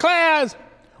gifts declares,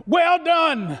 "Well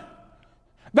done,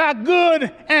 thy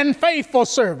good and faithful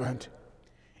servant.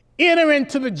 Enter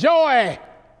into the joy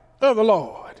of the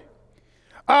Lord."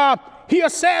 He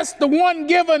assessed the one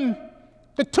given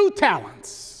the 2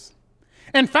 talents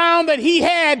and found that he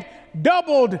had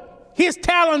doubled his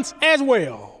talents as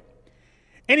well.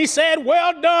 And he said,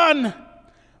 "Well done,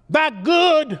 thy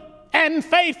good and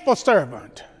faithful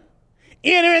servant.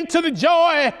 Enter into the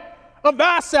joy of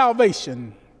thy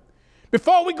salvation."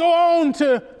 Before we go on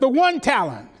to the 1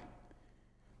 talent,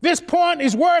 this point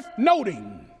is worth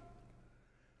noting.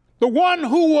 The one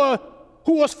who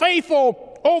was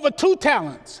faithful over 2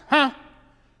 talents,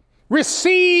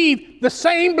 received the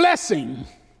same blessing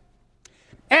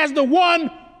as the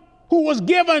one who was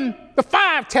given the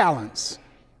 5 talents.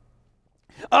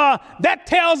 That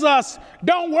tells us,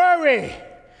 don't worry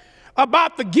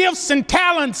about the gifts and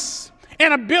talents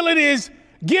and abilities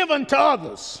given to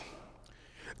others.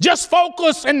 Just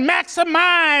focus and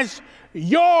maximize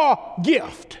your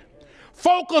gift.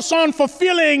 Focus on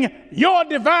fulfilling your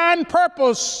divine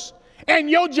purpose and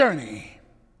your journey.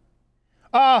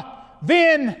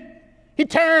 Then he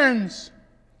turns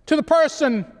to the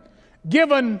person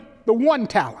given the 1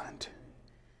 talent.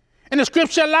 And the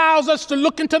scripture allows us to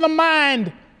look into the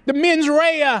mind, the mens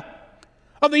rea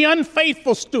of the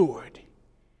unfaithful steward.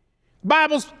 The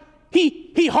Bible's,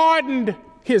 he hardened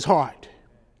his heart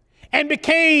and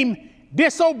became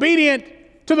disobedient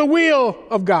to the will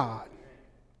of God.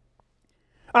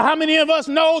 How many of us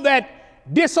know that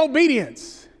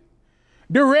disobedience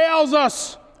derails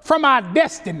us from our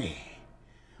destiny,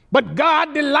 but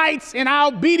God delights in our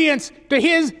obedience to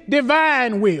his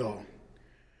divine will?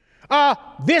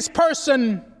 This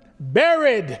person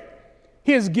buried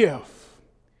his gift.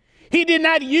 He did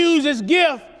not use his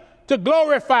gift to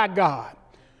glorify God.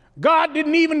 God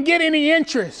didn't even get any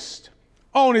interest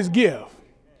on his gift.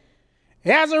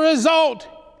 As a result,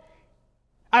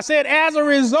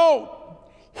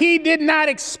 he did not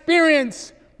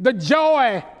experience the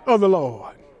joy of the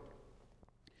Lord.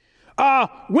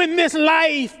 When this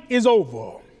life is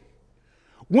over,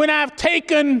 when I've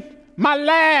taken my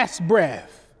last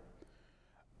breath,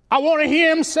 I want to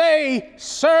hear him say,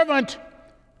 "Servant,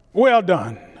 well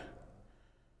done."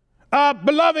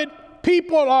 Beloved,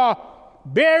 people are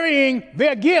burying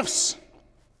their gifts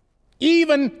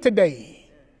even today.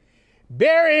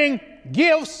 Burying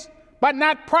gifts by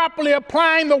not properly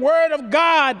applying the word of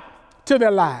God to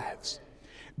their lives.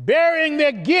 Burying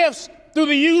their gifts through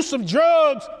the use of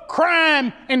drugs,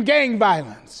 crime, and gang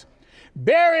violence.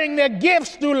 Burying their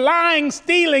gifts through lying,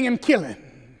 stealing, and killing.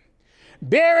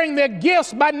 Burying their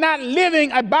gifts by not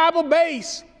living a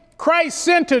Bible-based,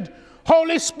 Christ-centered,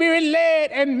 Holy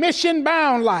Spirit-led, and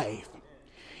mission-bound life.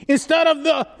 Instead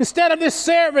of this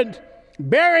servant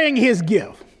burying his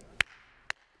gift,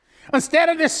 instead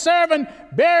of this servant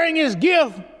burying his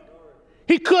gift,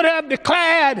 he could have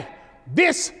declared,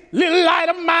 "This little light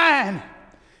of mine,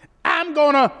 I'm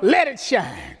going to let it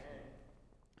shine."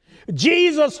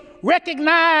 Jesus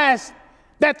recognized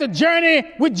that the journey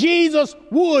with Jesus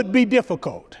would be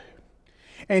difficult.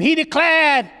 And he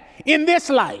declared, "In this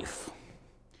life,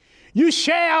 you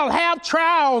shall have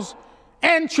trials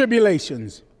and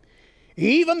tribulations."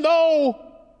 Even though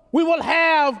we will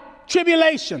have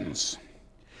tribulations,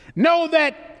 know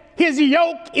that his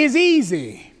yoke is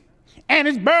easy and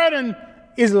his burden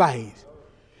is light.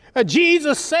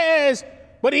 Jesus says,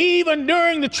 "But even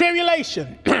during the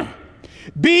tribulation,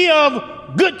 be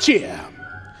of good cheer,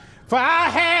 for I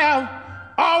have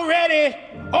already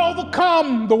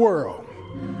overcome the world."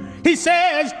 He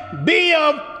says, be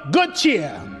of good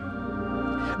cheer.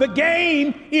 The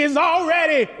game is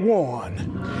already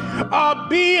won.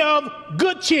 Be of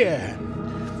good cheer.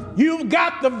 You've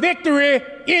got the victory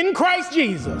in Christ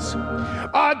Jesus.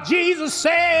 Jesus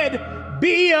said,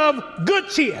 be of good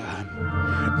cheer.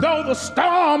 Though the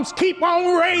storms keep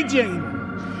on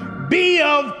raging, be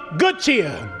of good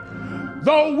cheer.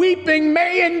 Though weeping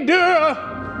may endure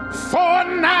for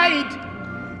a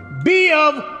night, be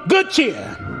of good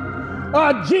cheer.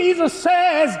 Jesus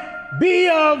says, be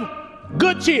of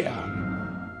good cheer.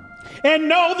 And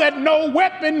know that no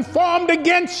weapon formed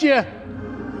against you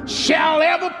shall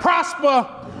ever prosper,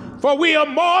 for we are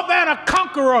more than a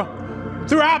conqueror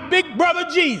through our big brother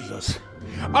Jesus.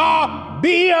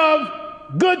 Be of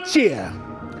good cheer,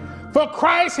 for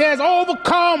Christ has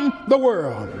overcome the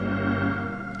world.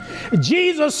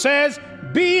 Jesus says,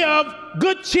 be of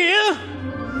good cheer,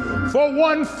 for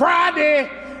one Friday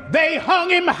they hung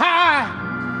him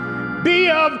high. Be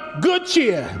of good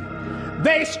cheer.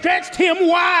 They stretched him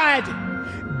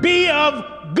wide. Be of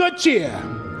good cheer.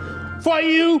 for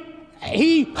you.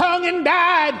 He hung and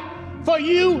died for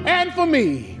you and for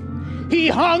me. He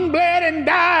hung, bled, and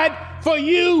died for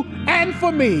you and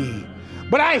for me.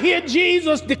 But I hear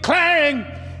Jesus declaring,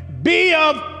 be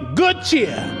of good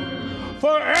cheer.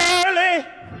 For early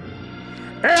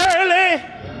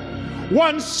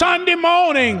one Sunday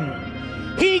morning,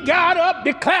 he got up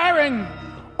declaring,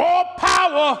 all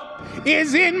power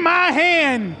is in my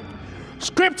hand.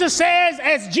 Scripture says,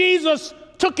 as Jesus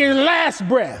took his last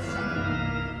breath,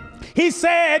 he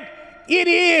said, it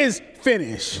is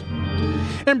finished.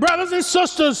 And brothers and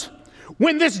sisters,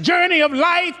 when this journey of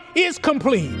life is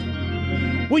complete,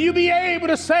 will you be able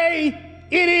to say,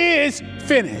 it is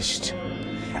finished?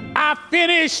 I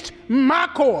finished my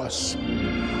course.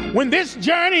 When this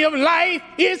journey of life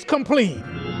is complete,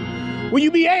 will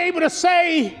you be able to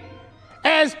say,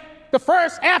 as the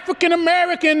first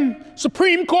African-American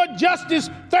Supreme Court Justice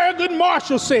Thurgood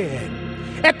Marshall said,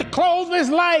 at the close of his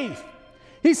life,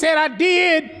 he said, I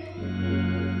did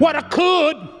what I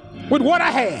could with what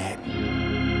I had.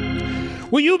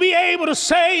 Will you be able to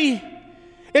say,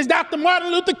 as Dr.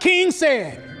 Martin Luther King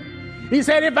said, he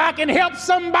said, if I can help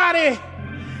somebody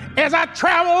as I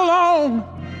travel along,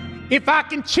 if I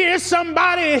can cheer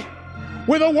somebody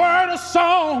with a word of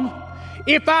song,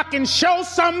 if I can show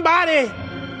somebody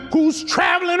who's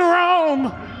traveling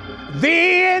wrong,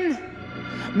 then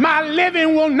my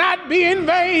living will not be in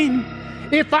vain.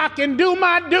 If I can do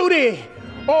my duty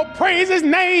or praise his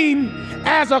name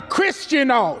as a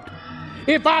Christian ought,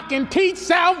 if I can teach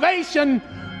salvation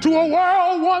to a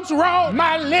world once wrong,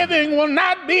 my living will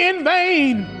not be in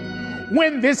vain.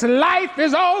 When this life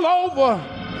is all over,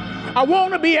 I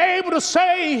want to be able to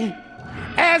say,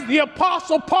 as the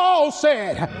Apostle Paul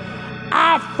said,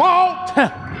 I fought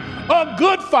a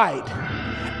good fight.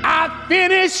 I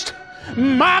finished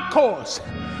my course.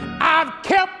 I've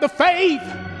kept the faith.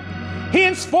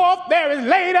 Henceforth there is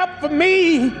laid up for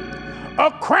me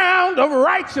a crown of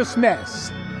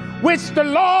righteousness, which the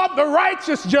Lord, the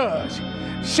righteous judge,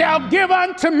 shall give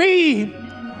unto me,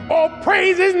 or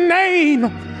praise his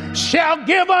name, shall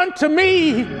give unto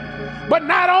me, but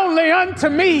not only unto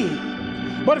me,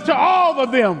 but to all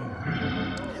of them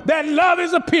that love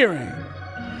is appearing.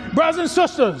 Brothers and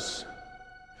sisters,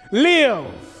 live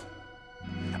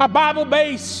a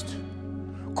Bible-based,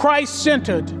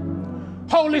 Christ-centered,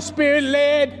 Holy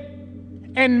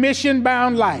Spirit-led, and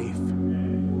mission-bound life.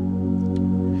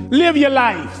 Live your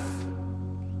life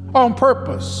on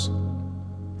purpose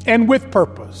and with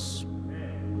purpose,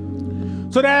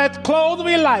 so that at the close of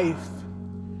your life,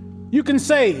 you can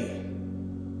say,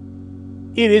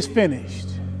 it is finished.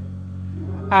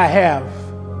 I have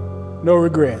no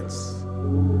regrets.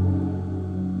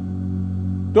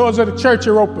 Doors of the church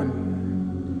are open.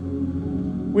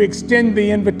 We extend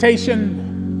the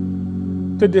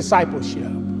invitation to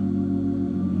discipleship.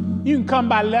 You can come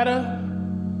by letter,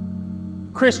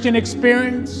 Christian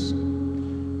experience,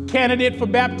 candidate for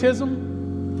baptism.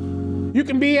 You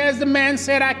can be as the man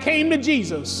said, I came to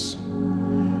Jesus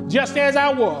just as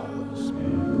I was.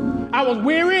 I was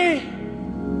weary,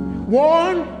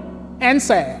 worn, and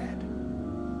sad.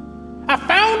 I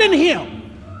found in him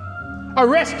a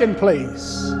resting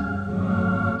place,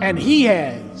 and he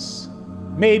has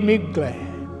made me glad.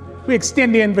 We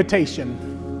extend the invitation.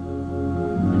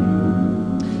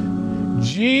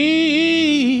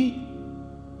 Jesus,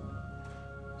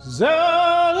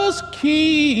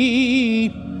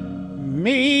 keep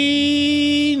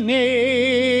me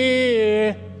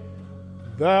near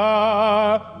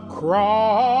the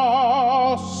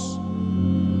cross.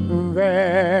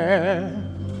 There's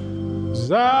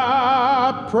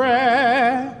a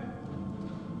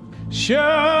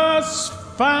precious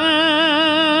fountain,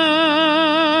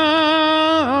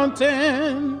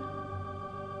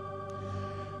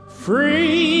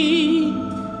 free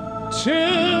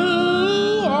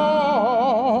to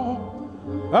all,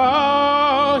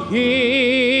 a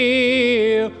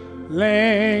healing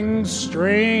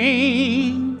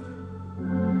stream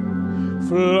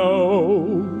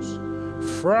flows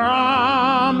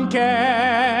from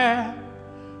Calvary's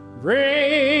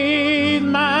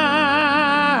mountain.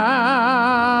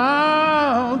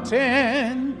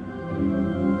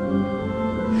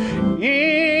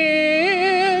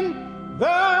 In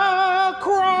the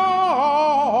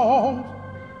cross,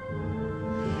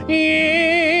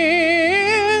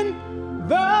 in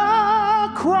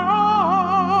the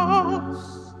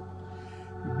cross,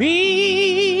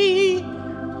 be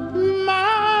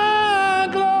my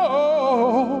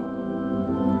glory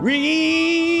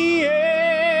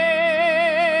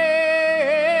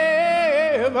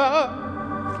ever.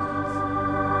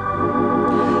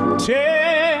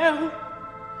 Tell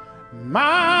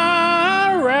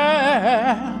my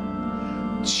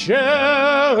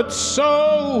just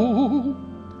so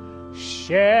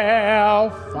shall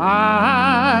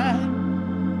find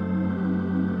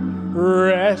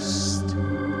rest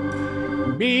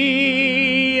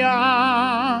beyond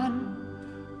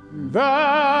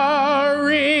the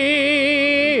river.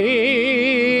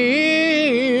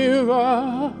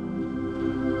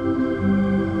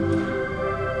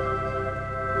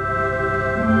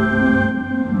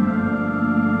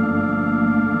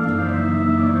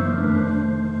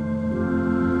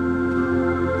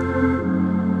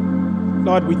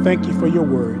 Lord, we thank you for your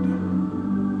word.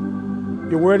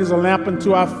 Your word is a lamp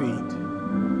unto our feet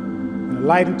and a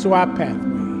light unto our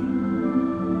pathway.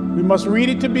 We must read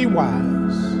it to be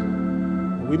wise.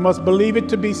 We must believe it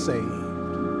to be saved.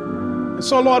 And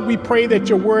so, Lord, we pray that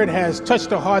your word has touched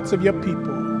the hearts of your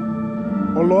people.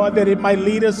 Oh, Lord, that it might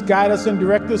lead us, guide us, and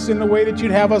direct us in the way that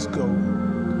you'd have us go.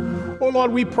 Oh,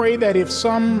 Lord, we pray that if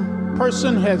some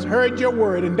person has heard your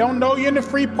word and don't know you in the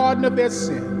free pardon of their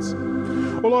sins,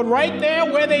 oh, Lord, right there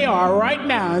where they are right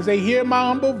now as they hear my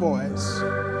humble voice,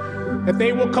 that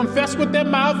they will confess with their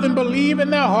mouth and believe in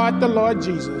their heart the Lord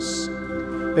Jesus,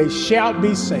 they shall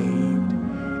be saved.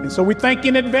 And so we thank you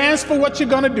in advance for what you're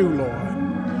going to do,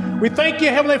 Lord. We thank you,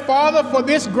 Heavenly Father, for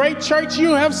this great church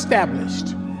you have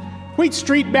established, Wheat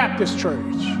Street Baptist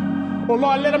Church. Oh,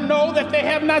 Lord, let them know that they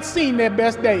have not seen their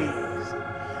best days.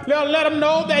 Let them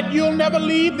know that you'll never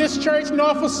leave this church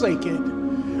nor forsake it.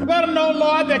 Let them know,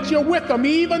 Lord, that you're with them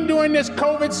even during this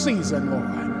COVID season,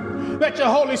 Lord. Let your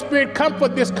Holy Spirit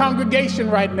comfort this congregation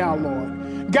right now,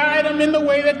 Lord. Guide them in the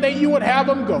way that you would have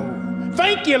them go.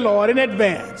 Thank you, Lord, in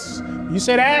advance. You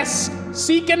said, ask,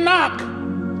 seek, and knock,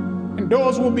 and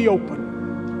doors will be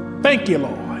open. Thank you,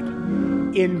 Lord.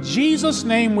 In Jesus'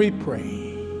 name we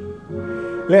pray.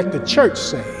 Let the church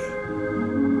say,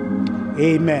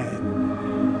 amen.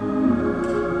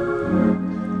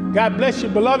 God bless you,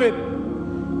 beloved.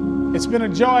 It's been a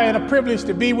joy and a privilege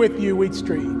to be with you, Wheat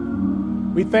Street.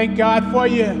 We thank God for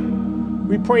you.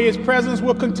 We pray his presence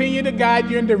will continue to guide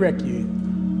you and direct you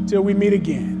till we meet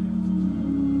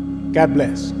again. God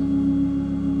bless.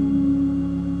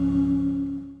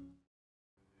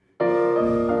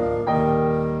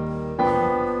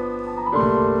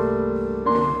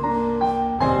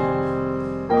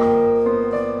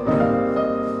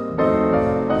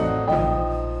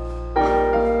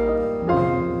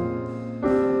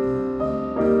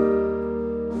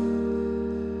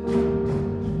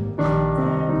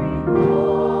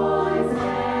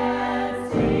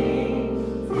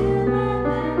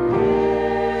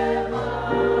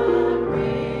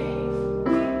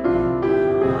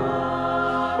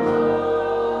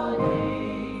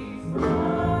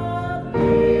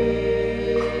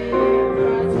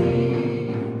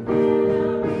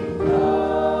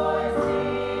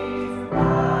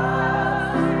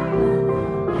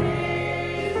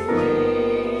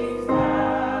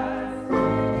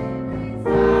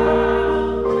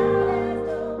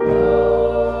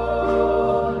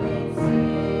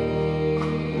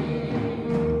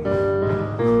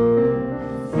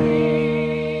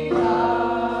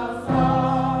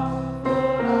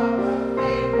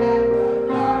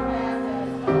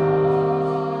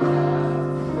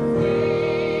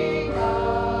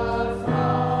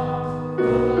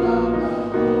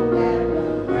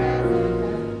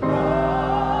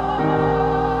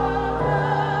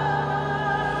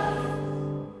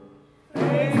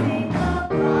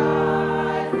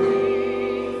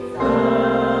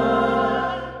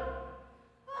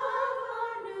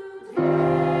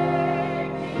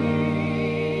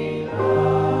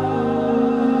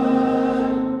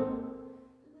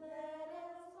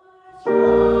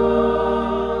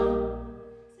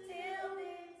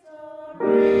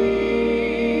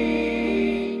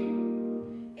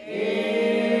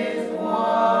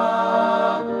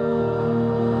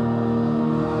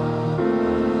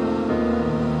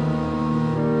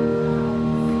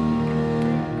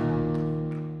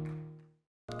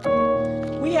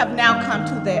 have now come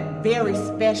to that very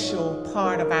special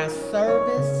part of our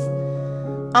service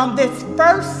on this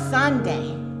first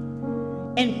Sunday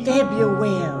in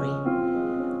February,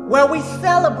 where we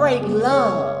celebrate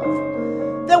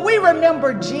love, that we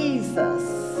remember Jesus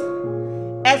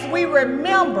as we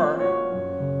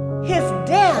remember his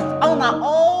death on the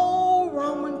old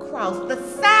Roman cross, the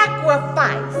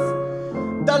sacrifice,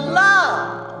 the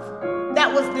love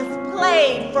that was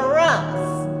displayed for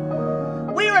us.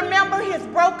 We remember his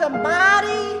broken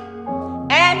body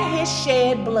and his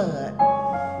shed blood.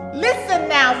 Listen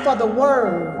now for the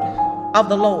word of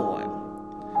the Lord.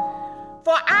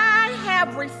 For I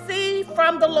have received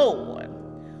from the Lord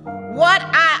what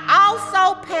I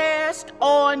also passed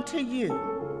on to you,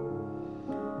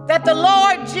 that the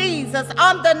Lord Jesus,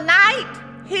 on the night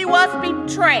he was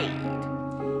betrayed,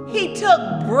 he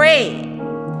took bread,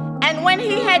 and when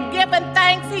he had given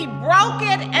thanks, he broke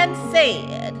it and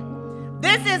said,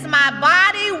 "This is my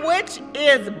body which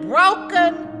is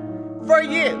broken for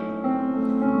you.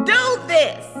 Do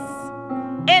this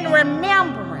in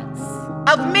remembrance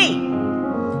of me."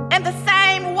 In the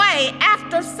same way,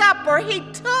 after supper, he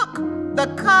took the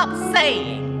cup,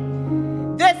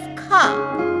 saying, "This cup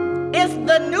is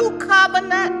the new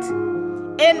covenant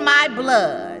in my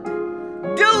blood.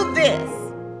 Do this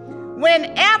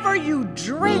whenever you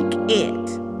drink it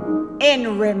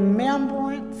in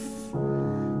remembrance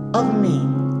of me."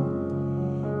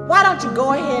 Why don't you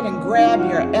go ahead and grab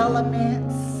your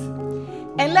elements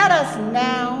and let us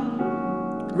now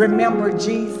remember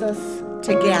Jesus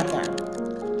together.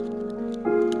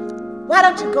 Why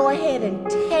don't you go ahead and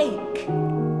take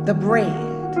the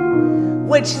bread,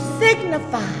 which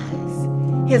signifies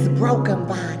his broken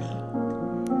body,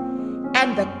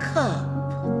 and the cup,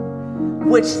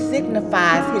 which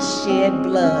signifies his shed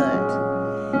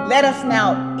blood. Let us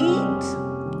now eat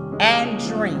and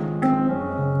drink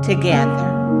together.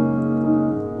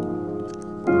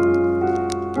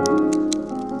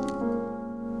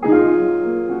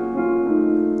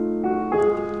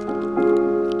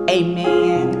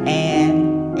 Amen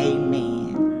and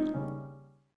amen.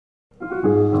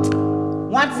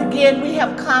 Once again, we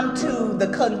have come to the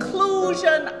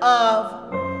conclusion of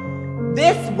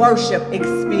this worship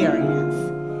experience.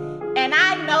 And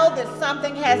I know that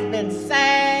something has been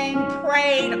sang,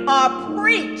 prayed, or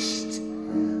preached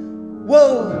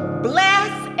will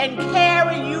bless and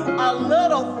carry you a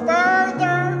little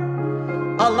further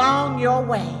along your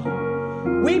way.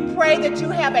 We pray that you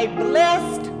have a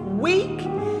blessed week.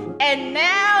 And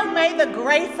now may the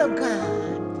grace of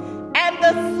God and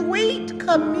the sweet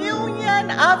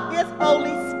communion of his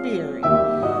Holy Spirit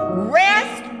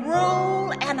rest,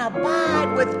 rule, and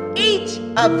abide with each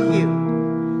of you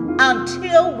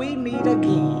until we meet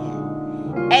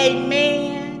again.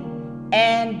 Amen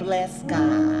and bless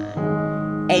God.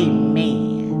 Amen.